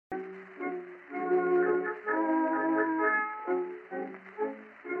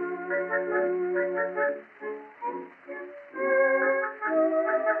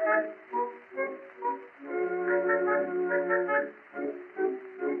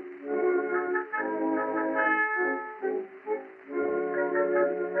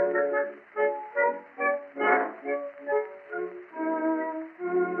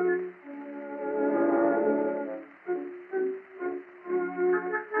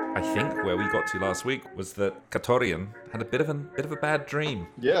I think where we got to last week was that Katorian had a bit of a bad dream.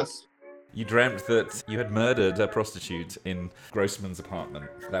 Yes. You dreamt that you had murdered a prostitute in Grossman's apartment.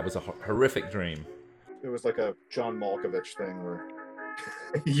 That was a horrific dream. It was like a John Malkovich thing where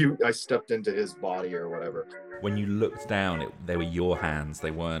I stepped into his body or whatever. When you looked down, they were your hands.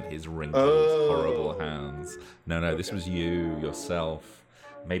 They weren't his wrinkled, horrible hands. No, this was you, yourself.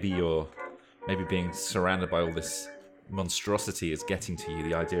 Maybe being surrounded by all this monstrosity is getting to you,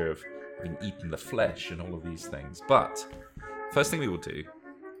 the idea of having eaten the flesh and all of these things. But first thing we will do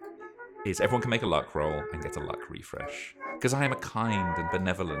is everyone can make a luck roll and get a luck refresh. Because I am a kind and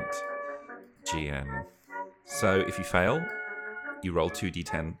benevolent GM. So if you fail, you roll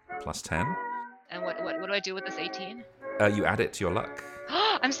 2d10 plus 10. And what do I do with this 18? You add it to your luck.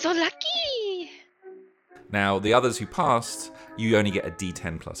 I'm so lucky! Now, the others who passed, you only get a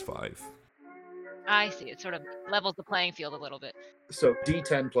d10 plus 5. I see. It sort of levels the playing field a little bit. So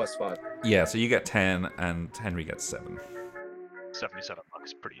D10 plus 5. Yeah, so you get 10 and Henry gets 7. 77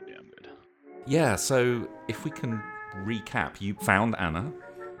 bucks, pretty damn good. Yeah, so if we can recap, you found Anna,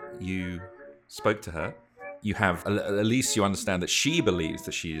 you spoke to her, you have, at least you understand that she believes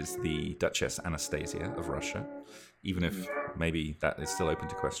that she is the Duchess Anastasia of Russia, even if maybe that is still open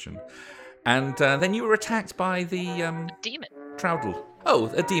to question. And then you were attacked by the... A demon. Troudel.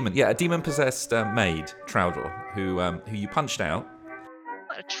 Oh, a demon. Yeah, a demon-possessed maid, Troudel, who you punched out.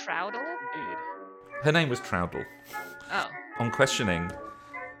 What, a Troudel? Indeed. Her name was Troudel. Oh. On questioning,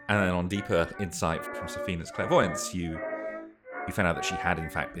 and then on deeper insight from Safina's clairvoyance, you found out that she had in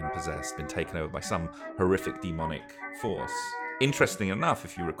fact been possessed, been taken over by some horrific demonic force. Interesting enough,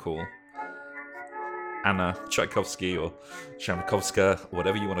 if you recall, Anna Tchaikovsky or Shamkovska,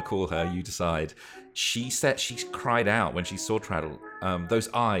 whatever you want to call her, you decide. She said she cried out when she saw Troudel. Those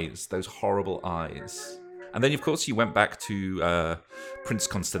eyes, those horrible eyes. And then, of course, you went back to Prince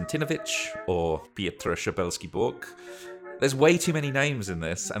Konstantinovich or Piotr Szabelski-Bork. There's way too many names in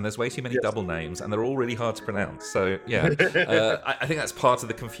this, and there's way too many double names, and they're all really hard to pronounce. So, yeah, I think that's part of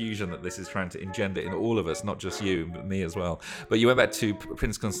the confusion that this is trying to engender in all of us, not just you, but me as well. But you went back to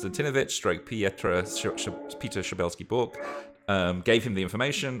Prince Konstantinovich, stroke Peter Szabelski-Bork, gave him the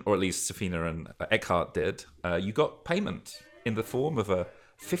information, or at least Safina and Eckhart did. You got payment in the form of a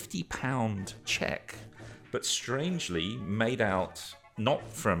 £50 check, but strangely made out not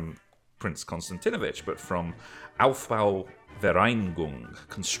from Prince Konstantinovich, but from Aufbau Vereinigung,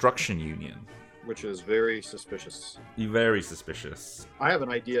 construction union. Which is very suspicious. Very suspicious. I have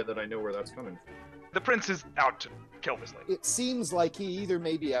an idea that I know where that's coming from. The prince is out to kill this lady. It seems like he either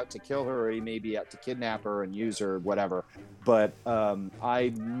may be out to kill her or he may be out to kidnap her and use her, whatever. But I'm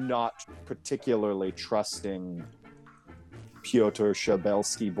not particularly trusting Pyotr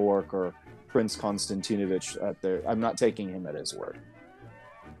Szabelski-Bork or Prince Konstantinovich. I'm not taking him at his word.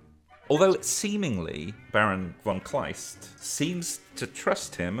 Although seemingly Baron von Kleist seems to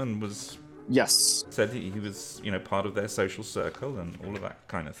trust him and was... Yes. Said he was, part of their social circle and all of that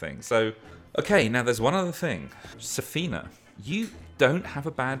kind of thing. So, okay, now there's one other thing. Safina, you don't have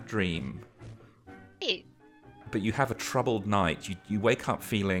a bad dream. Hey. But you have a troubled night. You wake up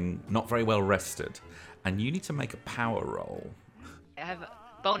feeling not very well rested. And you need to make a power roll. I have a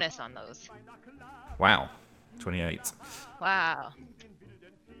bonus on those. Wow. 28. Wow.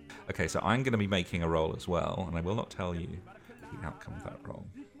 Okay, so I'm going to be making a roll as well, and I will not tell you the outcome of that roll.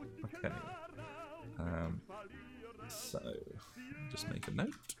 Okay. So, just make a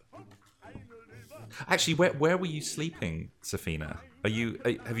note. Actually, where were you sleeping, Safina?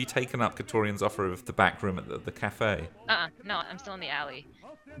 Have you taken up Katorian's offer of the back room at the cafe? No, I'm still in the alley.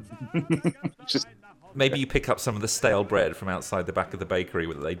 Maybe you pick up some of the stale bread from outside the back of the bakery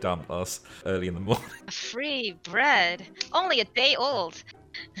that they dumped last early in the morning. Free bread? Only a day old.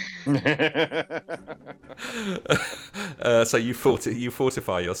 So you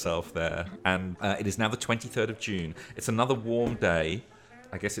fortify yourself there, and it is now the 23rd of June. It's another warm day.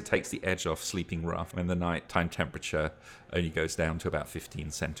 I guess it takes the edge off sleeping rough, and the nighttime temperature only goes down to about 15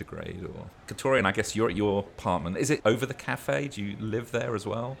 centigrade. Or Katorian, I guess you're at your apartment. Is it over the cafe? Do you live there as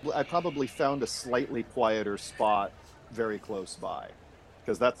well? I probably found a slightly quieter spot very close by,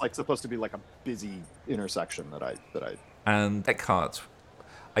 because that's supposed to be like a busy intersection that I. And Eckhart,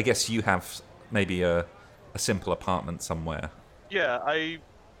 I guess you have maybe a simple apartment somewhere. Yeah,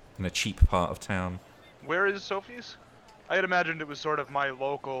 in a cheap part of town. Where is Sophie's? I had imagined it was sort of my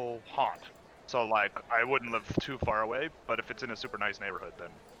local haunt. So, I wouldn't live too far away, but if it's in a super nice neighborhood, then...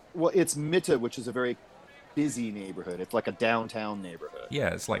 Well, it's Mitte, which is a very busy neighborhood. It's like a downtown neighborhood.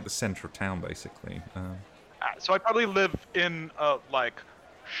 Yeah, it's like the center of town, basically. So I probably live in a,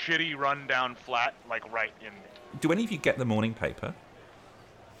 shitty rundown flat, right in... Do any of you get the morning paper?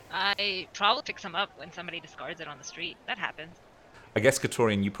 I probably pick some up when somebody discards it on the street. That happens. I guess,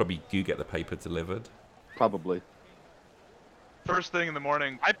 Katorian, you probably do get the paper delivered. Probably. First thing in the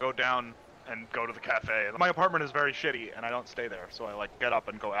morning, I go down and go to the cafe. My apartment is very shitty, and I don't stay there, so I like get up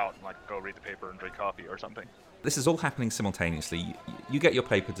and go out and like go read the paper and drink coffee or something. This is all happening simultaneously. You get your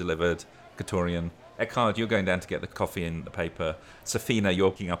paper delivered, Katorian. Eckhard, you're going down to get the coffee and the paper. Safina,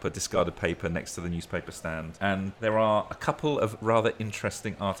 you're picking up a discarded paper next to the newspaper stand. And there are a couple of rather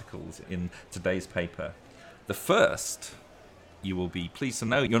interesting articles in today's paper. The first, you will be pleased to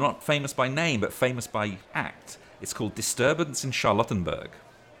know, you're not famous by name, but famous by act. It's called Disturbance in Charlottenburg.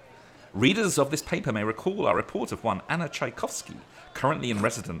 Readers of this paper may recall our report of one Anna Tchaikovsky, currently in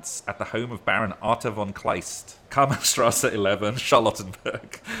residence at the home of Baron Arthur von Kleist, Karmanstrasse 11,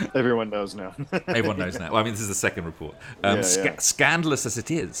 Charlottenburg. Everyone knows now. Everyone knows now. Well, I mean, this is the second report. Scandalous as it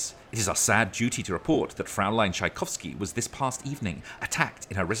is our sad duty to report that Fraulein Tchaikovsky was this past evening attacked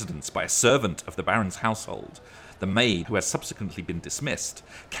in her residence by a servant of the Baron's household. The maid, who has subsequently been dismissed,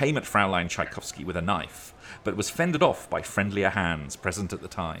 came at Fraulein Tchaikovsky with a knife, but was fended off by friendlier hands present at the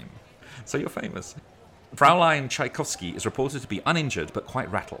time. So you're famous. Fraulein Tchaikovsky is reported to be uninjured but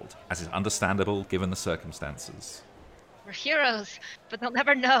quite rattled, as is understandable given the circumstances. We're heroes, but they'll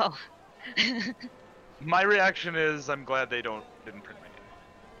never know. My reaction is I'm glad they didn't print my name.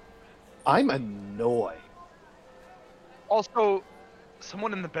 I'm annoyed. Also,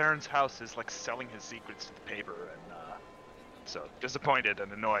 someone in the Baron's house is like selling his secrets to the paper, and so disappointed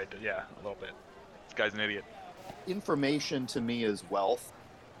and annoyed. Yeah, a little bit. This guy's an idiot. Information to me is wealth,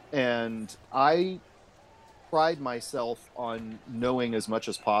 and I pride myself on knowing as much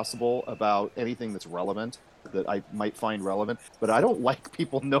as possible about anything that's relevant, that I might find relevant, but I don't like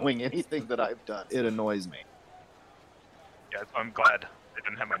people knowing anything that I've done. It annoys me. Yeah, I'm glad they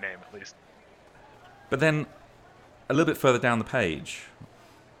didn't have my name, at least. But then, a little bit further down the page,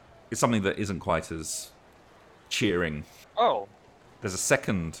 it's something that isn't quite as cheering. Oh. There's a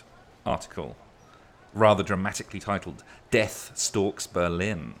second article, rather dramatically titled, Death Stalks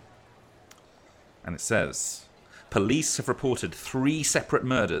Berlin. And it says, police have reported 3 separate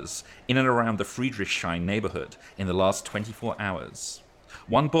murders in and around the Friedrichshain neighborhood in the last 24 hours.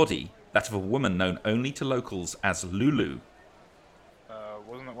 One body, that of a woman known only to locals as Lulu.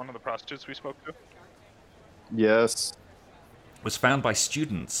 Wasn't it one of the prostitutes we spoke to? Yes. Was found by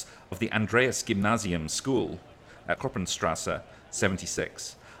students of the Andreas Gymnasium school at Koppenstrasse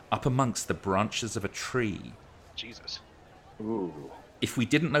 76, up amongst the branches of a tree. Jesus. Ooh. If we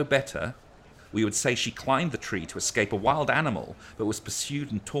didn't know better, we would say she climbed the tree to escape a wild animal, but was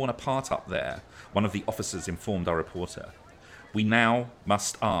pursued and torn apart up there, one of the officers informed our reporter. We now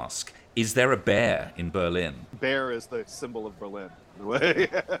must ask, is there a bear in Berlin? Bear is the symbol of Berlin.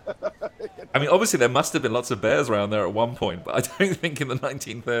 I mean, obviously there must have been lots of bears around there at one point, but I don't think in the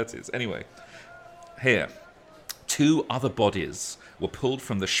 1930s. Anyway, here. 2 other bodies were pulled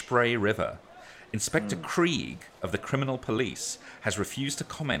from the Spree River. Inspector Krieg of the criminal police has refused to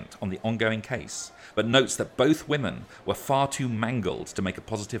comment on the ongoing case, but notes that both women were far too mangled to make a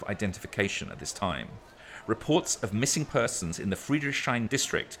positive identification at this time. Reports of missing persons in the Friedrichshain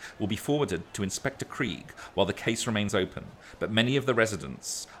district will be forwarded to Inspector Krieg while the case remains open, but many of the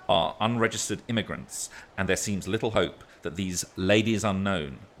residents are unregistered immigrants, and there seems little hope that these ladies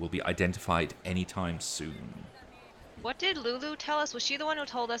unknown will be identified anytime soon. What did Lulu tell us? Was she the one who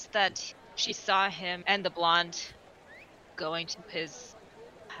told us that she saw him and the blonde going to his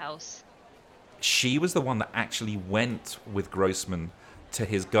house? She was the one that actually went with Grossman to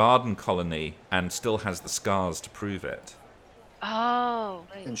his garden colony and still has the scars to prove it. Oh,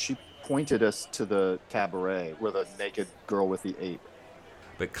 right. And she pointed us to the cabaret where the naked girl with the ape.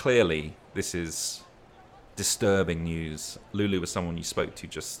 But clearly, this is disturbing news. Lulu was someone you spoke to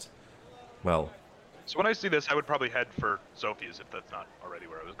just, well... So when I see this, I would probably head for Sophie's if that's not already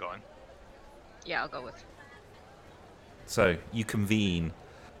where I was going. Yeah, I'll go with. So you convene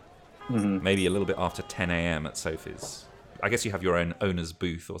maybe a little bit after 10 a.m. at Sophie's. I guess you have your own owner's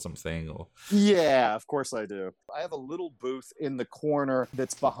booth or something, or... Yeah, of course I do. I have a little booth in the corner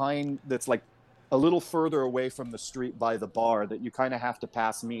that's like a little further away from the street by the bar that you kind of have to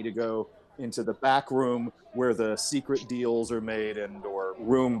pass me to go into the back room where the secret deals are made and or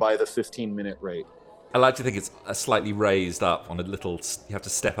room by the 15-minute rate. I like to think it's slightly raised up on a little... You have to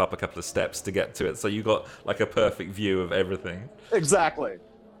step up a couple of steps to get to it, so you got like a perfect view of everything. Exactly.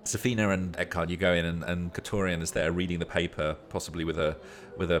 Safina and Eckhard, you go in, and Katorian is there reading the paper, possibly with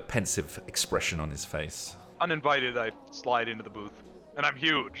a pensive expression on his face. Uninvited, I slide into the booth, and I'm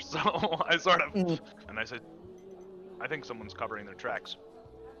huge, so I sort of... And I said, I think someone's covering their tracks.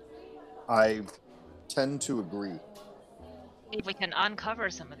 I tend to agree. If we can uncover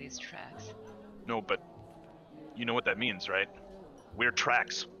some of these tracks. No, but you know what that means, right? We're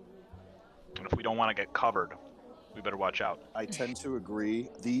tracks. And if we don't want to get covered, we better watch out. I tend to agree.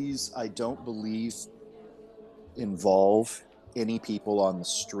 These, I don't believe, involve any people on the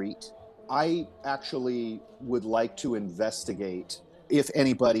street. I actually would like to investigate if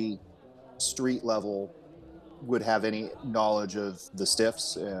anybody street level would have any knowledge of the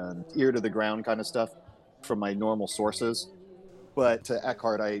stiffs and ear to the ground kind of stuff from my normal sources. But to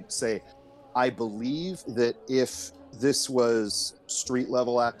Eckhart, I say, I believe that if this was street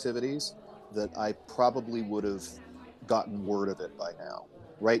level activities, that I probably would have gotten word of it by now.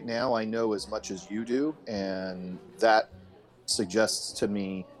 Right now, I know as much as you do, and that suggests to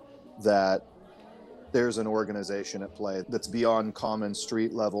me that there's an organization at play that's beyond common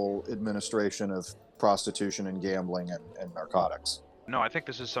street level administration of prostitution and gambling and narcotics. No, I think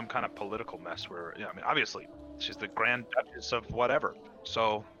this is some kind of political mess where, I mean, obviously, she's the Grand Duchess of whatever.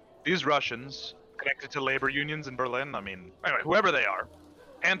 So these Russians, connected to labor unions in Berlin, I mean, anyway, whoever they are,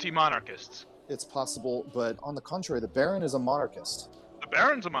 anti-monarchists. It's possible, but on the contrary, the Baron is a monarchist. The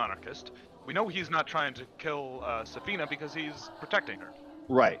Baron's a monarchist. We know he's not trying to kill Safina because he's protecting her.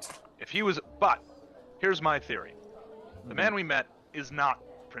 Right. If he was, but here's my theory. The man we met is not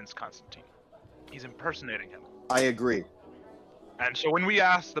Prince Constantine. He's impersonating him. I agree. And so when we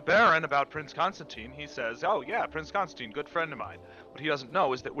ask the Baron about Prince Constantine, he says, oh yeah, Prince Constantine, good friend of mine. What he doesn't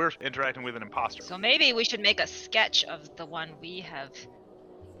know is that we're interacting with an imposter. So maybe we should make a sketch of the one we have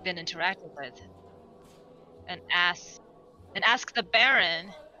been interacting with, and ask the Baron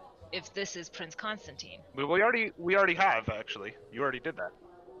if this is Prince Constantine. We already have, actually. You already did that.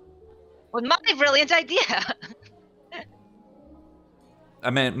 Well, my brilliant idea. I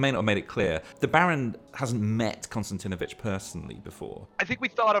may not have made it clear. The Baron hasn't met Konstantinovich personally before. I think we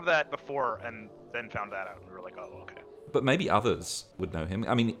thought of that before and then found that out. And we were like, oh, okay. But maybe others would know him.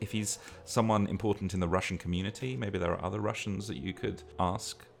 I mean, if he's someone important in the Russian community, maybe there are other Russians that you could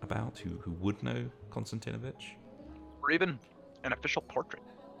ask about who would know Konstantinovich. Or even an official portrait.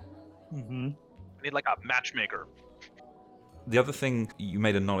 Mm-hmm. We need like a matchmaker. The other thing, you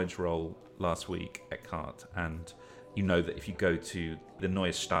made a knowledge roll last week, Eckhart, and you know that if you go to the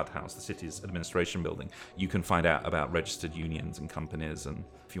Neues Stadthaus, the city's administration building, you can find out about registered unions and companies, and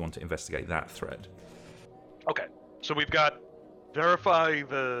if you want to investigate that thread. Okay, so we've got verify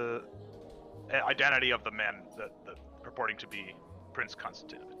the identity of the man that purporting to be Prince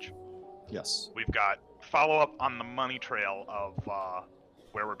Konstantinovich. Yes. We've got follow up on the money trail of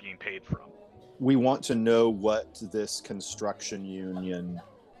where we're being paid from. We want to know what this construction union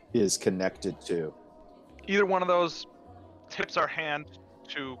is connected to. Either one of those tips our hand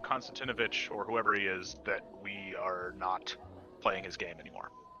to Konstantinovich or whoever he is that we are not playing his game anymore.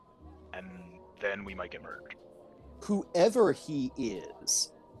 And then we might get murdered. Whoever he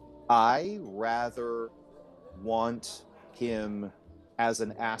is, I rather want him as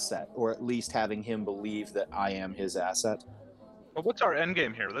an asset, or at least having him believe that I am his asset. But what's our end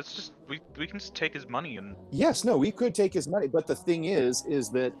game here? Let's just we can just take his money and Yes, no, we could take his money, but the thing is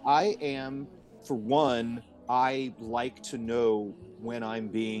that I am, for one, I like to know when I'm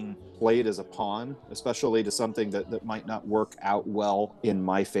being played as a pawn, especially to something that might not work out well in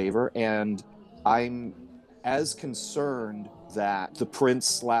my favor. And I'm as concerned that the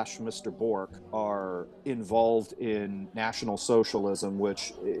Prince / Mr. Bork are involved in National Socialism,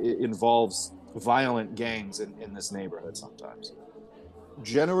 which involves violent gangs in this neighborhood sometimes.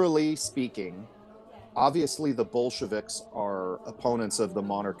 Generally speaking, obviously the Bolsheviks are opponents of the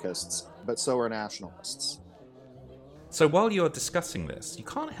monarchists, but so are nationalists. So while you're discussing this, you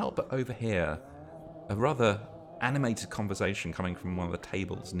can't help but overhear a rather animated conversation coming from one of the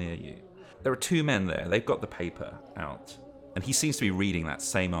tables near you. There are two men there. They've got the paper out, and he seems to be reading that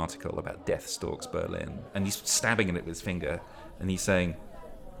same article about Death Stalks Berlin, and he's stabbing it with his finger, and he's saying,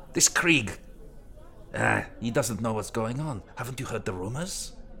 "This Krieg, he doesn't know what's going on. Haven't you heard the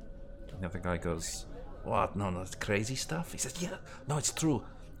rumors?" And the other guy goes, "What? No, it's crazy stuff." He says, "Yeah, no, it's true.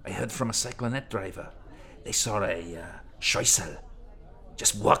 I heard from a cyclonette driver. They saw a Scheusal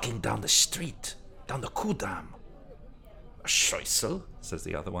just walking down the street, down the Kudamm." "A Scheusal?" says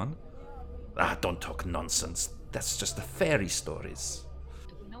the other one. Don't talk nonsense. That's just the fairy stories."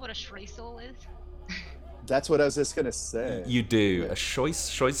 Do you know what a Scheusal is? That's what I was just going to say. You do. A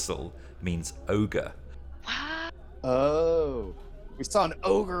Scheusal means ogre. What? Oh. We saw an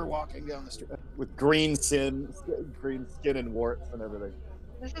ogre walking down the street with green skin and warts and everything.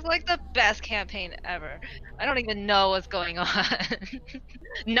 This is like the best campaign ever. I don't even know what's going on.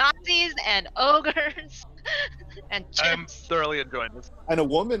 Nazis and ogres and I'm chimps. thoroughly enjoying this. And a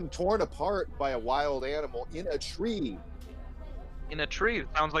woman torn apart by a wild animal in a tree. In a tree,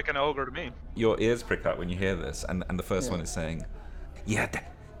 sounds like an ogre to me. Your ears prick up when you hear this, and the first one is saying, "Yeah,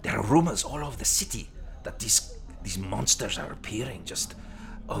 there are rumors all over the city that these monsters are appearing just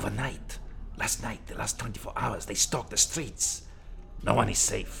overnight. Last night, the last 24 hours, they stalk the streets. No one is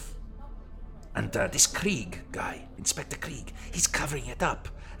safe. And this Krieg guy, Inspector Krieg, he's covering it up.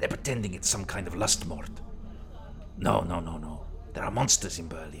 They're pretending it's some kind of lustmord. No. There are monsters in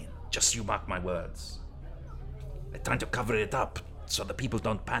Berlin. Just you mark my words. They're trying to cover it up so the people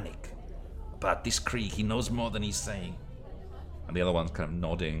don't panic. But this Krieg, he knows more than he's saying." And the other one's kind of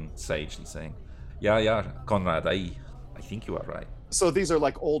nodding sagely, saying, Yeah, Conrad, I think you are right. So these are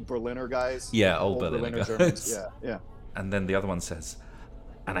like old Berliner guys? Yeah, old Berliner guys. Germans. Yeah. And then the other one says,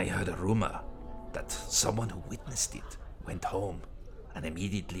 "And I heard a rumor that someone who witnessed it went home and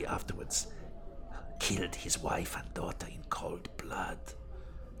immediately afterwards killed his wife and daughter in cold blood.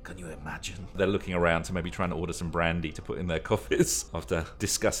 Can you imagine?" They're looking around to maybe trying to order some brandy to put in their coffees after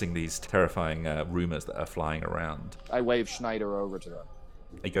discussing these terrifying rumors that are flying around. I wave Schneider over to them.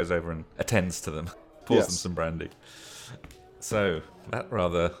 He goes over and attends to them, pours them Yes. some brandy. So that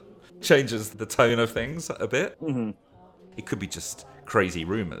rather changes the tone of things a bit. Mm-hmm. It could be just crazy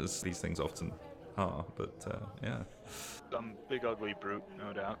rumors. These things often are, but yeah. Some big ugly brute,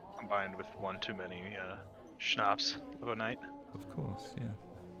 no doubt, combined with one too many schnapps of a night. Of course,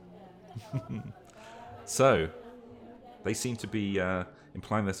 yeah. So, they seem to be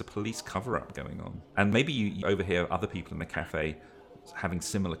implying there's a police cover-up going on. And maybe you overhear other people in the cafe having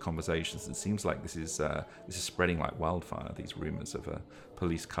similar conversations. It seems like this is spreading like wildfire, these rumors of a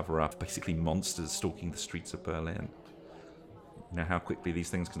police cover-up, basically monsters stalking the streets of Berlin. You know how quickly these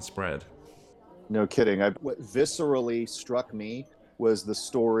things can spread. No kidding. What viscerally struck me was the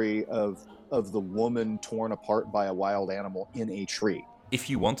story of the woman torn apart by a wild animal in a tree. If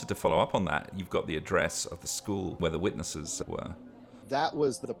you wanted to follow up on that, you've got the address of the school where the witnesses were. That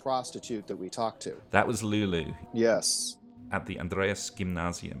was the prostitute that we talked to. That was Lulu Yes. at the Andreas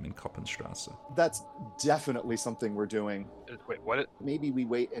Gymnasium in Koppenstrasse. That's definitely something we're doing. Wait, what? Maybe we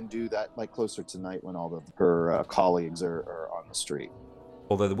wait and do that like closer tonight when all of her colleagues are on the street.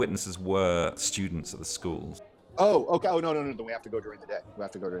 Although the witnesses were students at the school. Oh, okay. Oh, no. We have to go during the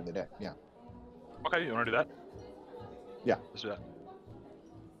day. Yeah. Okay, you want to do that? Yeah. Let's do that.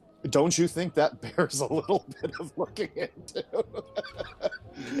 Don't you think that bears a little bit of looking into?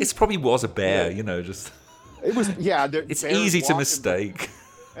 It probably was a bear, just... It was, yeah. It's bears easy to walking mistake.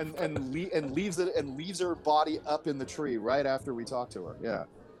 and leaves her body up in the tree right after we talk to her. Yeah.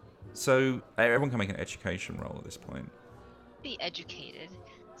 So everyone can make an education roll at this point. Be educated.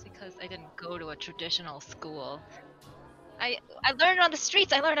 It's because I didn't go to a traditional school. I learn on the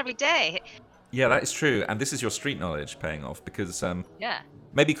streets. I learn every day. Yeah, that is true, and this is your street knowledge paying off because Yeah.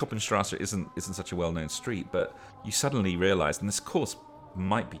 maybe Koppenstrasse isn't such a well-known street, but you suddenly realise, and this of course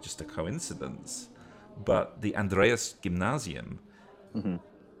might be just a coincidence, but the Andreas Gymnasium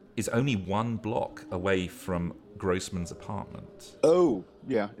is only 1 block away from Grossman's apartment. Oh,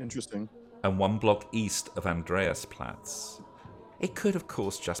 yeah. Interesting. And 1 block east of Andreasplatz. It could, of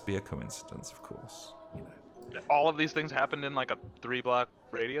course, just be a coincidence, of course. All of these things happened in like a 3-block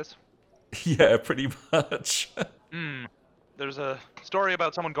radius? Yeah, pretty much. There's a story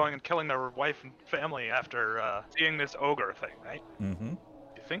about someone going and killing their wife and family after seeing this ogre thing, right? Mm-hmm.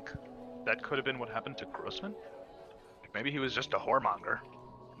 You think that could have been what happened to Grossman? Like maybe he was just a whoremonger,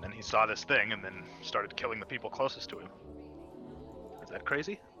 and then he saw this thing and then started killing the people closest to him. Is that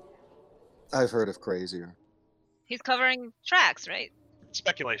crazy? I've heard of crazier. He's covering tracks, right?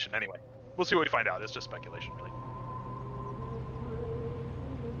 Speculation, anyway. We'll see what we find out. It's just speculation, really.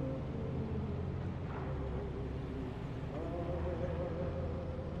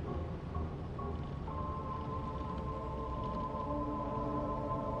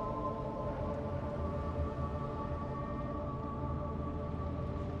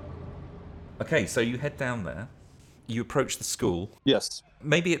 Okay, so you head down there. You approach the school. Yes.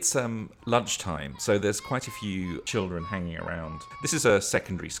 Maybe it's lunchtime, so there's quite a few children hanging around. This is a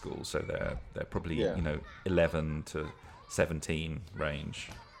secondary school, so they're probably 11 to 17 range.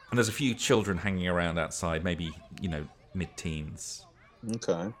 And there's a few children hanging around outside, maybe mid-teens.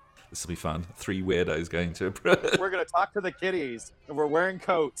 Okay. This will be fun. 3 weirdos going to. We're gonna talk to the kiddies, and we're wearing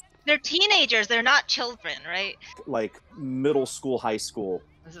coats. They're teenagers. They're not children, right? Like middle school, high school.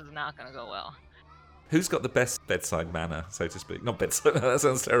 This is not gonna go well. Who's got the best bedside manner, so to speak? Not bedside manner, that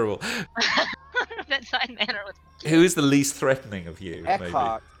sounds terrible. Bedside manner with. Who is the least threatening of you? Maybe?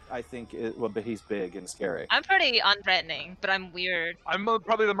 Eckhart, I think, but he's big and scary. I'm pretty unthreatening, but I'm weird. I'm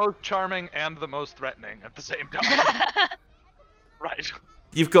probably the most charming and the most threatening at the same time. Right.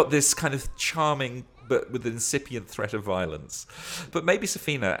 You've got this kind of charming but with an incipient threat of violence. But maybe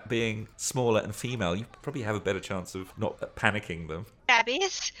Safina, being smaller and female, you probably have a better chance of not panicking them.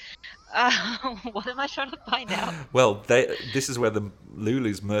 Abby's? What am I trying to find out? Well, this is where the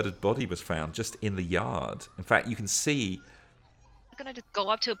Lulu's murdered body was found, just in the yard. In fact, you can see... I'm gonna just go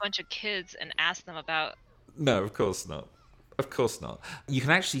up to a bunch of kids and ask them about... No, of course not. Of course not. You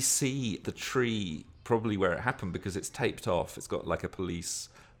can actually see the tree probably where it happened because it's taped off. It's got like a police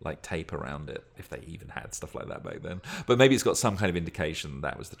tape around it, if they even had stuff like that back then. But maybe it's got some kind of indication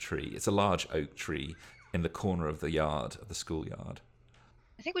that was the tree. It's a large oak tree in the corner of the yard, of the schoolyard.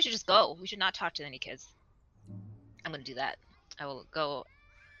 I think we should just go. We should not talk to any kids. I'm gonna do that. I will go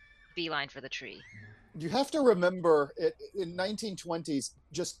beeline for the tree. You have to remember, in 1920s,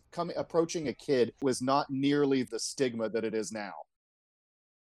 just approaching a kid was not nearly the stigma that it is now.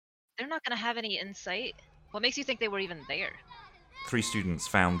 They're not gonna have any insight. What makes you think they were even there? 3 students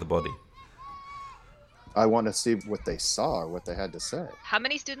found the body. I want to see what they saw or what they had to say. How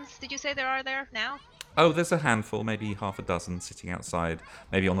many students did you say there are there now? Oh, there's a handful, maybe half a dozen sitting outside,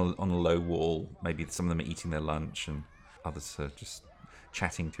 maybe on a low wall. Maybe some of them are eating their lunch and others are just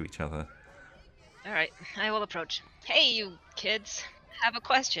chatting to each other. All right, I will approach. Hey, you kids. Have a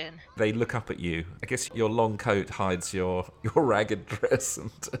question. They look up at you. I guess your long coat hides your ragged dress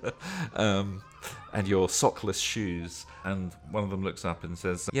and your sockless shoes. And one of them looks up and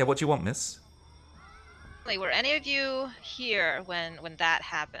says, "Yeah, what do you want, miss?" Were any of you here when that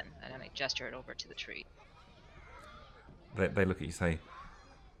happened? And I gestured over to the tree. They look at you and say,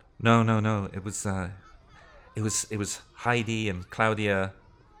 "No. It was Heidi and Claudia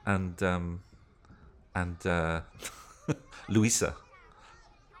and Luisa."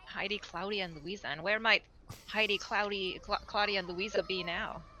 Heidi, Claudia, and Louisa. And where might Heidi, Claudia, and Louisa be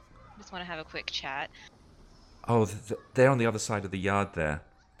now? Just want to have a quick chat. Oh, they're on the other side of the yard there.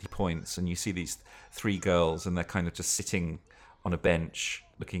 He points, and you see these 3 girls, and they're kind of just sitting on a bench,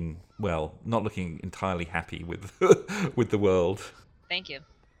 not looking entirely happy with with the world. Thank you.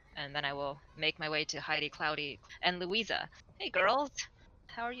 And then I will make my way to Heidi, Claudia, and Louisa. Hey, girls.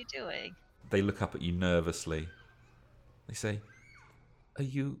 How are you doing? They look up at you nervously. They say, Are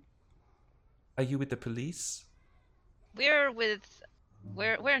you with the police?"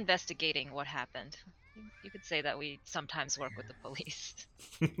 We're investigating what happened. You could say that we sometimes work with the police.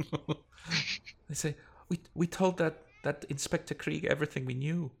 They say, we told that Inspector Krieg everything we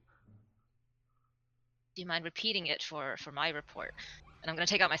knew. Do you mind repeating it for my report? And I'm going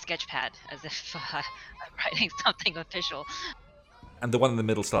to take out my sketch pad as if I'm writing something official. And the one in the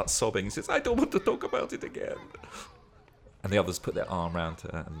middle starts sobbing and says, "I don't want to talk about it again." And the others put their arm around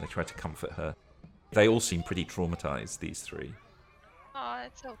her and they try to comfort her. They all seem pretty traumatized, these 3. Oh,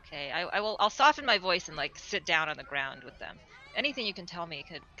 it's okay. I'll soften my voice and sit down on the ground with them. Anything you can tell me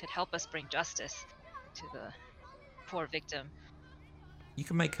could help us bring justice to the poor victim. You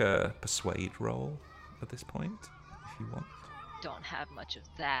can make a persuade roll at this point, if you want. Don't have much of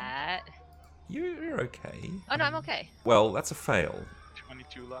that. You're okay. Oh no, I'm okay. Well, that's a fail.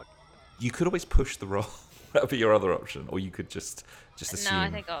 22 luck. You could always push the roll. That would be your other option, or you could just assume. No, I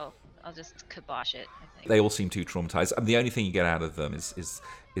think I'll just kibosh it. I think. They all seem too traumatized, and the only thing you get out of them is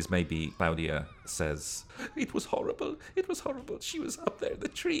maybe Claudia says, "It was horrible. It was horrible. She was up there in the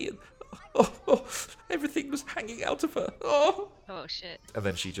tree, and everything was hanging out of her. Oh Shit. And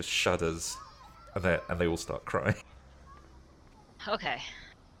then she just shudders, and they all start crying. Okay,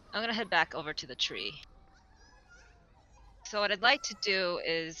 I'm gonna head back over to the tree. So what I'd like to do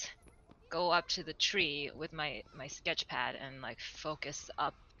is go up to the tree with my sketch pad and focus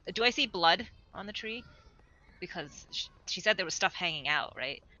up. Do I see blood on the tree? Because she said there was stuff hanging out,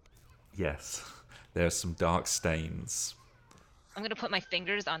 right? Yes, there's some dark stains. I'm gonna put my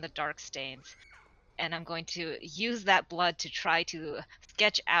fingers on the dark stains, and I'm going to use that blood to try to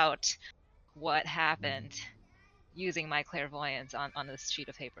sketch out what happened using my clairvoyance on this sheet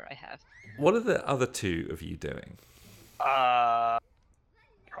of paper I have. What are the other 2 of you doing?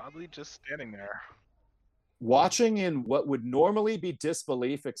 Probably just standing there. Watching in what would normally be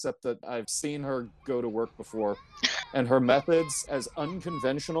disbelief, except that I've seen her go to work before, and her methods as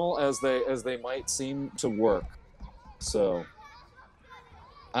unconventional as they might seem to work. So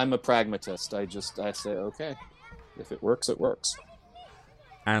I'm a pragmatist. I say, okay, if it works, it works.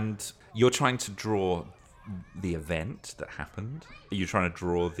 And you're trying to draw the event that happened? Are you trying to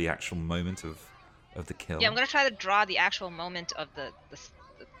draw the actual moment of the kill? Yeah, I'm gonna try to draw the actual moment of the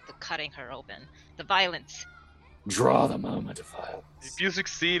cutting her open, the violence. Draw the moment of violence. If you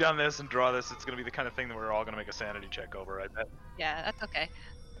succeed on this and draw this, it's going to be the kind of thing that we're all going to make a sanity check over, I bet. Yeah, that's okay.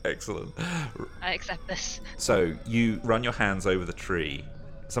 Excellent. I accept this. So you run your hands over the tree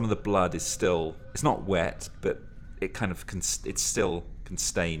some of the blood is still, it's not wet, but it kind of it still can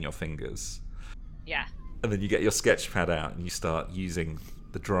stain your fingers. Yeah. And then you get your sketch pad out and you start using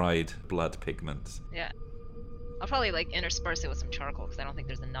the dried blood pigment. Yeah. I'll probably like intersperse it with some charcoal because I don't think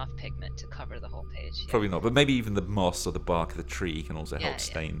there's enough pigment to cover the whole page. Yeah. Probably not, but maybe even the moss or the bark of the tree can also help Yeah,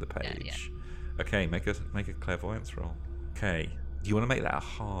 stain the yeah, page. Okay, make a clairvoyance roll. Okay, do you want to make that a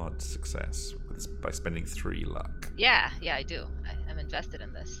hard success by spending 3 luck? Yeah, I do. I'm invested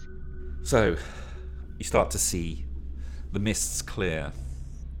in this. So, you start to see the mists clear.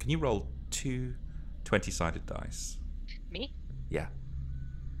 Can you roll 2 20-sided dice? Me? Yeah.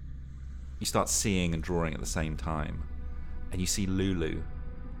 You start seeing and drawing at the same time, and you see Lulu,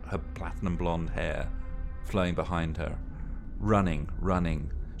 her platinum blonde hair flowing behind her,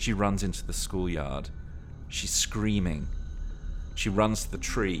 running. She runs into the schoolyard. She's screaming. She runs to the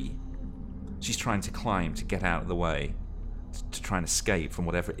tree. She's trying to climb to get out of the way, to try and escape from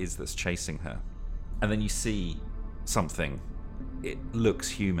whatever it is that's chasing her. And then you see something. It looks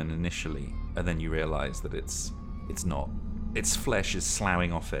human initially, and then you realize that it's not. Its flesh is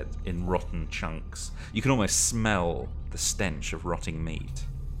sloughing off it in rotten chunks. You can almost smell the stench of rotting meat.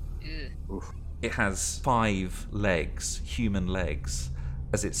 Ugh. It has 5 legs, human legs,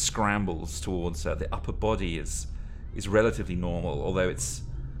 as it scrambles towards her. The upper body is relatively normal, although its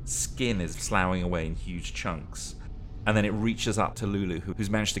skin is sloughing away in huge chunks. And then it reaches up to Lulu, who's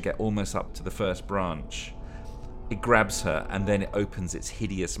managed to get almost up to the first branch. It grabs her, and then it opens its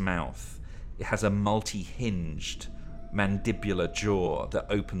hideous mouth. It has a multi-hinged mandibular jaw that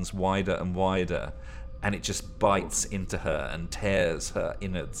opens wider and wider, and it just bites into her and tears her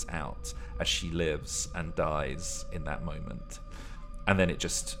innards out as she lives and dies in that moment. And then it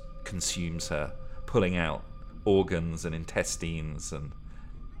just consumes her, pulling out organs and intestines and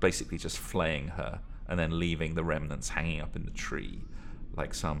basically just flaying her, and then leaving the remnants hanging up in the tree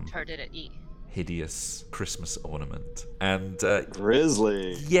like some Or did it eat? hideous Christmas ornament. And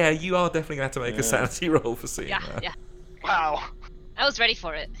Grizzly. yeah, you are definitely going to have to make a sanity roll for seeing that. Yeah. Wow. I was ready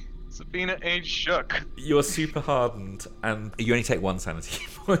for it. Sabina ain't shook. You're super hardened, and you only take 1 sanity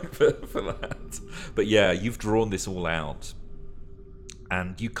point for that. But yeah, you've drawn this all out,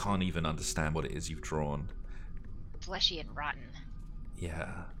 and you can't even understand what it is you've drawn. Fleshy and rotten.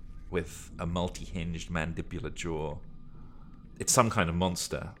 Yeah, with a multi-hinged mandibular jaw. It's some kind of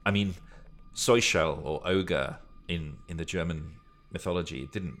monster. I mean, Scheusal or ogre in the German mythology,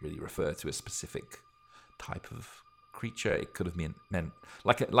 it didn't really refer to a specific type of creature. It could have meant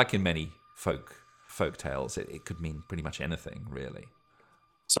like in many folk tales, it could mean pretty much anything, really.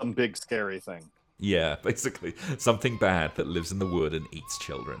 Some big scary thing. Yeah, basically something bad that lives in the wood and eats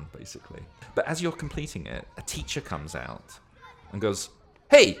children, basically. But as you're completing it, a teacher comes out and goes,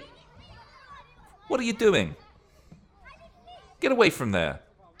 "Hey, what are you doing? Get away from there."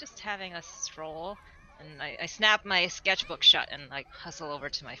 Just having a stroll, and I snap my sketchbook shut and like hustle over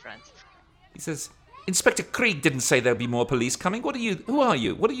to my friends. He says, "Inspector Krieg didn't say there'd be more police coming. Who are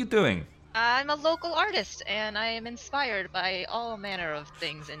you? What are you doing?" I'm a local artist, and I am inspired by all manner of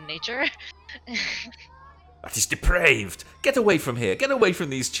things in nature. "That is depraved. Get away from here. Get away from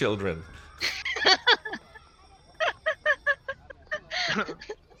these children."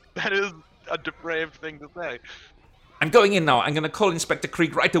 That is a depraved thing to say. "I'm going in now. I'm going to call Inspector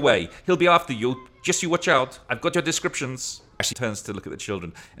Krieg right away. He'll be after you. Just you watch out. I've got your descriptions." He turns to look at the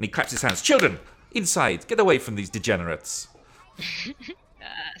children, and he claps his hands. "Children, inside. Get away from these degenerates."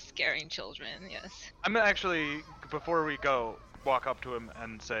 Scaring children, yes. I'm gonna actually, before we go, walk up to him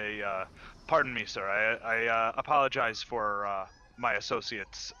and say, "Pardon me, sir. I apologize for my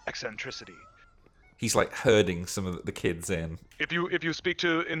associate's eccentricity. He's like herding some of the kids in. If you speak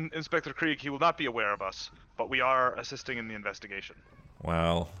to Inspector Krieg, he will not be aware of us, but we are assisting in the investigation.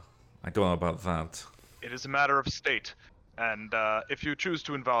 Well, I don't know about that. It is a matter of state, and if you choose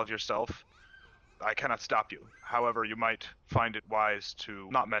to involve yourself, I cannot stop you. However, you might find it wise to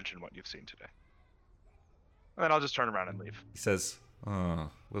not mention what you've seen today." And then I'll just turn around and leave. He says,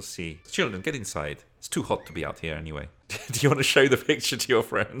 "Oh, we'll see. Children, get inside. It's too hot to be out here anyway." Do you want to show the picture to your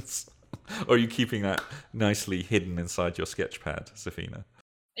friends? Or are you keeping that nicely hidden inside your sketch pad, Safina?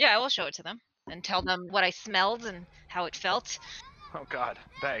 Yeah, I will show it to them and tell them what I smelled and how it felt. Oh God,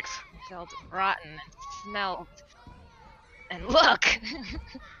 thanks. It felt rotten and smelled. And look!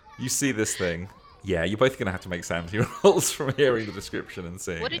 You see this thing. Yeah, you're both going to have to make sanity rolls from hearing the description and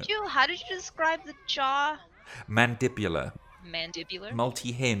seeing How did you describe the jaw? Mandibular. Mandibular?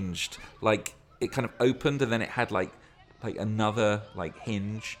 Multi-hinged. Like, it kind of opened and then it had like another like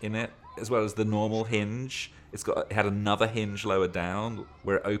hinge in it, as well as the normal hinge. It had another hinge lower down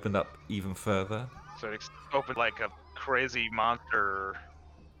where it opened up even further. So it's opened like a crazy monster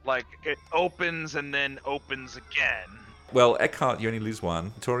Like, it opens and then opens again. Well, Eckhart, you only lose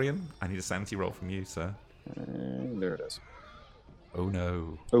one. Torian, I need a sanity roll from you, sir. There it is. Oh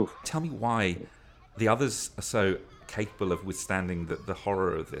no. Oh, Tell me why the others are so capable of withstanding the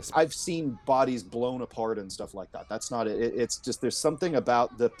horror of this. I've seen bodies blown apart and stuff like that. That's not it. It's just there's something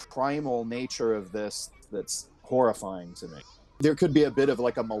about the primal nature of this that's horrifying to me. There could be a bit of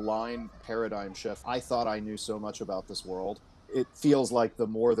like a malign paradigm shift. I thought I knew so much about this world. It feels like the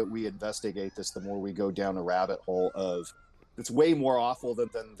more that we investigate this, the more we go down a rabbit hole of it's way more awful than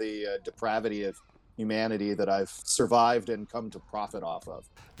the depravity of humanity that I've survived and come to profit off of.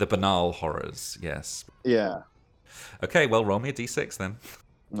 The banal horrors, yes. Yeah. Okay, well, roll me a d6 then.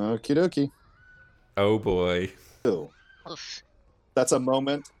 Okie dokie. Oh boy. Ooh. Oof. That's a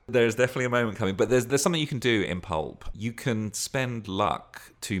moment. There's definitely a moment coming, but there's something you can do in Pulp. You can spend luck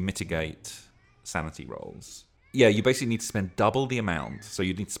to mitigate sanity rolls. Yeah, you basically need to spend double the amount, so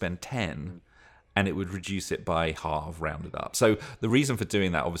you need to spend 10, and it would reduce it by half, rounded up. So the reason for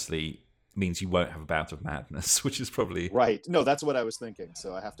doing that, obviously, means you won't have a bout of madness, which is probably Right. No, that's what I was thinking.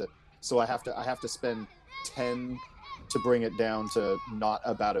 So I have to spend 10 to bring it down to not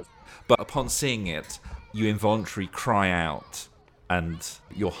about a. But upon seeing it, you involuntarily cry out, and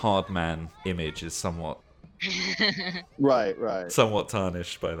your hard man image is somewhat Right.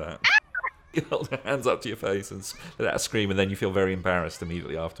 tarnished by that. You hold your hands up to your face and let out a scream, and then you feel very embarrassed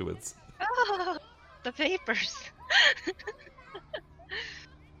immediately afterwards. Oh, the papers.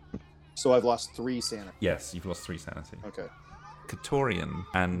 So I've lost 3 sanity. Yes, you've lost 3 sanity. Okay. Katorian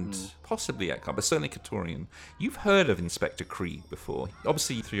and possibly Eckhart, but certainly Katorian. You've heard of Inspector Krieg before.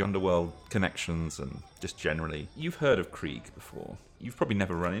 Obviously through your underworld connections and just generally. You've heard of Krieg before. You've probably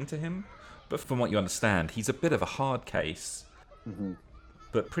never run into him, but from what you understand, he's a bit of a hard case,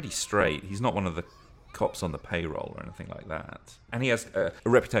 but pretty straight. He's not one of the cops on the payroll or anything like that. And he has a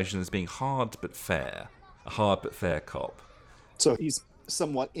reputation as being hard but fair. A hard but fair cop. So he's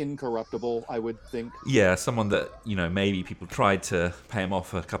somewhat incorruptible, I would think. Yeah, someone that, maybe people tried to pay him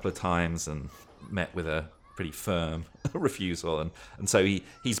off a couple of times and met with a pretty firm refusal. And so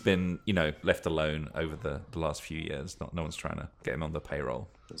he's been, left alone over the last few years. No one's trying to get him on the payroll.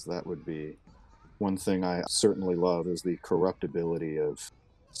 Because that would be one thing I certainly love is the corruptibility of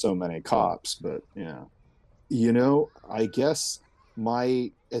so many cops. But, yeah. I guess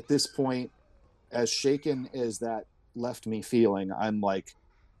at this point, as shaken as that left me feeling, I'm like,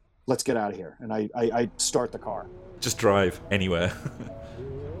 let's get out of here. And I start the car. Just drive anywhere.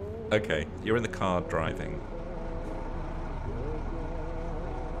 Okay, you're in the car driving.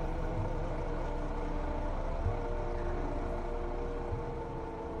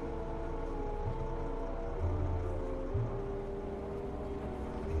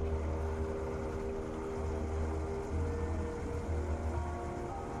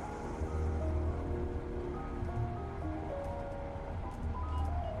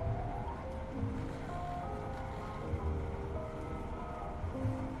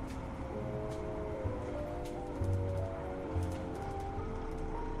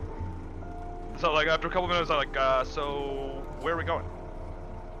 So, like, after a couple minutes, I'm like, so where are we going?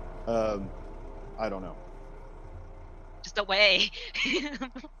 I don't know. Just away.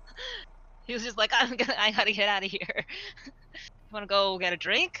 He was just like, I gotta get out of here. You wanna go get a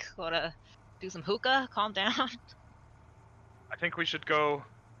drink? Wanna do some hookah? Calm down? I think we should go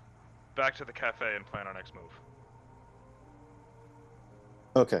back to the cafe and plan our next move.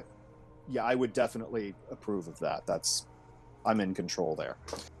 Okay. Yeah, I would definitely approve of that. I'm in control there.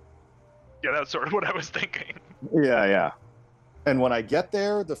 Yeah, that's sort of what I was thinking. Yeah. And when I get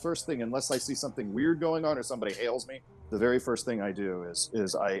there, the first thing, unless I see something weird going on or somebody hails me, the very first thing I do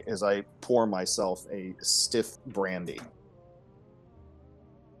is I pour myself a stiff brandy.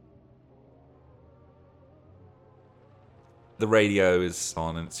 The radio is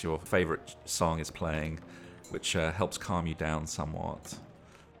on and it's your favorite song is playing, which helps calm you down somewhat.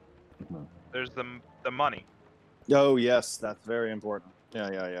 There's the money. Oh, yes, that's very important. Yeah.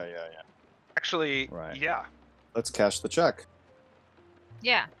 Actually, Right. yeah. Let's cash the check.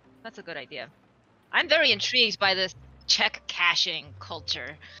 Yeah, that's a good idea. I'm very intrigued by this check cashing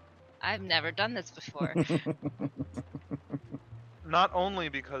culture. I've never done this before. Not only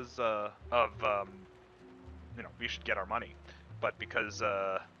because we should get our money, but because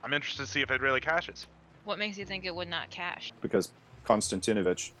I'm interested to see if it really cashes. What makes you think it would not cash? Because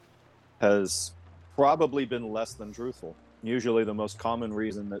Konstantinovich has probably been less than truthful. Usually the most common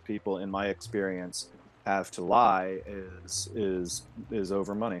reason that people, in my experience, have to lie is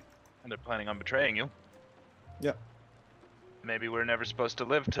over money. And they're planning on betraying you. Yeah. Maybe we're never supposed to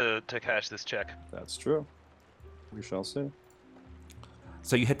live to cash this check. That's true. We shall see.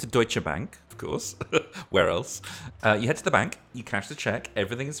 So you head to Deutsche Bank, of course. Where else? You head to the bank, you cash the check,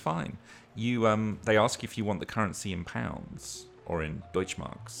 everything is fine. You they ask you if you want the currency in pounds or in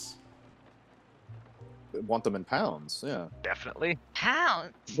Deutschmarks. Want them in pounds, yeah. Definitely.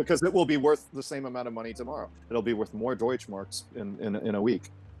 Pounds. Because it will be worth the same amount of money tomorrow. It'll be worth more Deutschmarks in a week.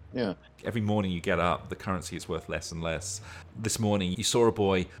 Yeah. Every morning you get up, the currency is worth less and less. This morning you saw a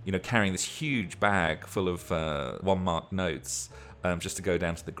boy, carrying this huge bag full of 1 mark notes just to go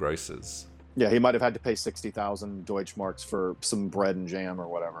down to the grocer's. Yeah, he might have had to pay 60,000 Deutschmarks for some bread and jam or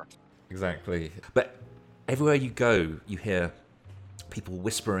whatever. Exactly. But everywhere you go, you hear people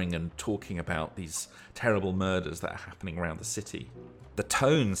whispering and talking about these terrible murders that are happening around the city. The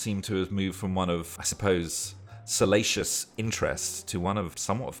tone seemed to have moved from one of, I suppose, salacious interest to one of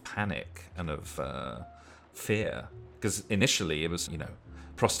somewhat of panic and of fear. Because initially it was,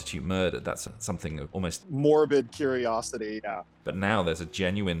 prostitute murdered. That's something of almost morbid curiosity, yeah. But now there's a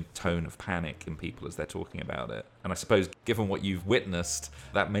genuine tone of panic in people as they're talking about it. And I suppose, given what you've witnessed,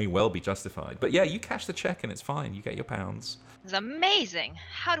 that may well be justified. But yeah, you cash the check and it's fine. You get your pounds. It's amazing.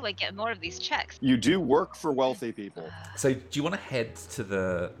 How do I get more of these checks? You do work for wealthy people. So do you want to head to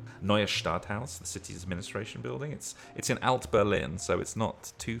the Neue Stadthaus, the city's administration building? It's in Alt-Berlin, so it's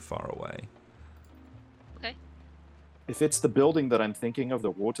not too far away. Okay. If it's the building that I'm thinking of, the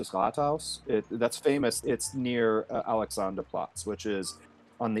Rotes Rathaus, that's famous. It's near Alexanderplatz, which is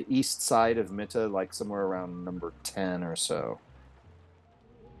on the east side of Mitte, like somewhere around number 10 or so.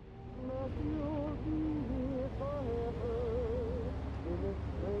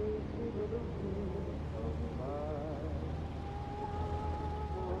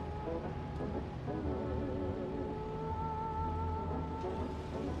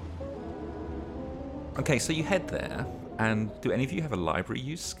 Okay, so you head there, and do any of you have a library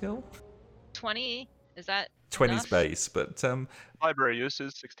use skill? 20? Is that 20 enough? space, but Library use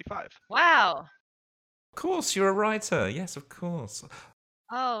is 65. Wow. of course, you're a writer. Yes, of course.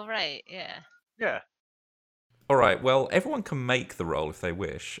 Oh, right. Yeah. Yeah. All right, well, everyone can make the roll if they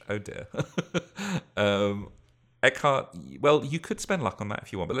wish. Oh, dear. Eckhart, well, you could spend luck on that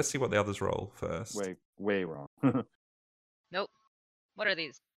if you want, but let's see what the others roll first. Way wrong. Nope. What are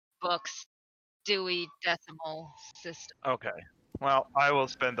these? Books. Dewey Decimal System. Okay. Well, I will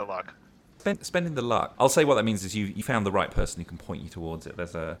spend the luck. Spending the luck. I'll say what that means is you found the right person who can point you towards it.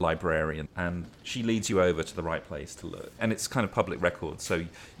 There's a librarian, and she leads you over to the right place to look. And it's kind of public record, so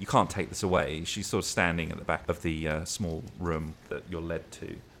you can't take this away. She's sort of standing at the back of the small room that you're led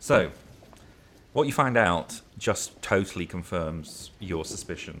to. So, what you find out just totally confirms your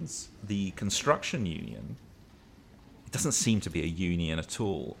suspicions. The construction union, it doesn't seem to be a union at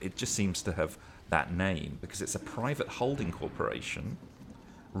all. It just seems to have that name because it's a private holding corporation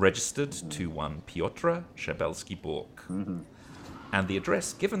registered to one Piotr Szabelski-Bork. Mm-hmm. And the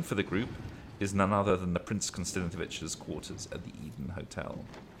address given for the group is none other than the Prince Konstantinovich's quarters at the Eden Hotel.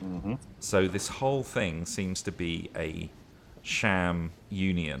 Mm-hmm. So this whole thing seems to be a sham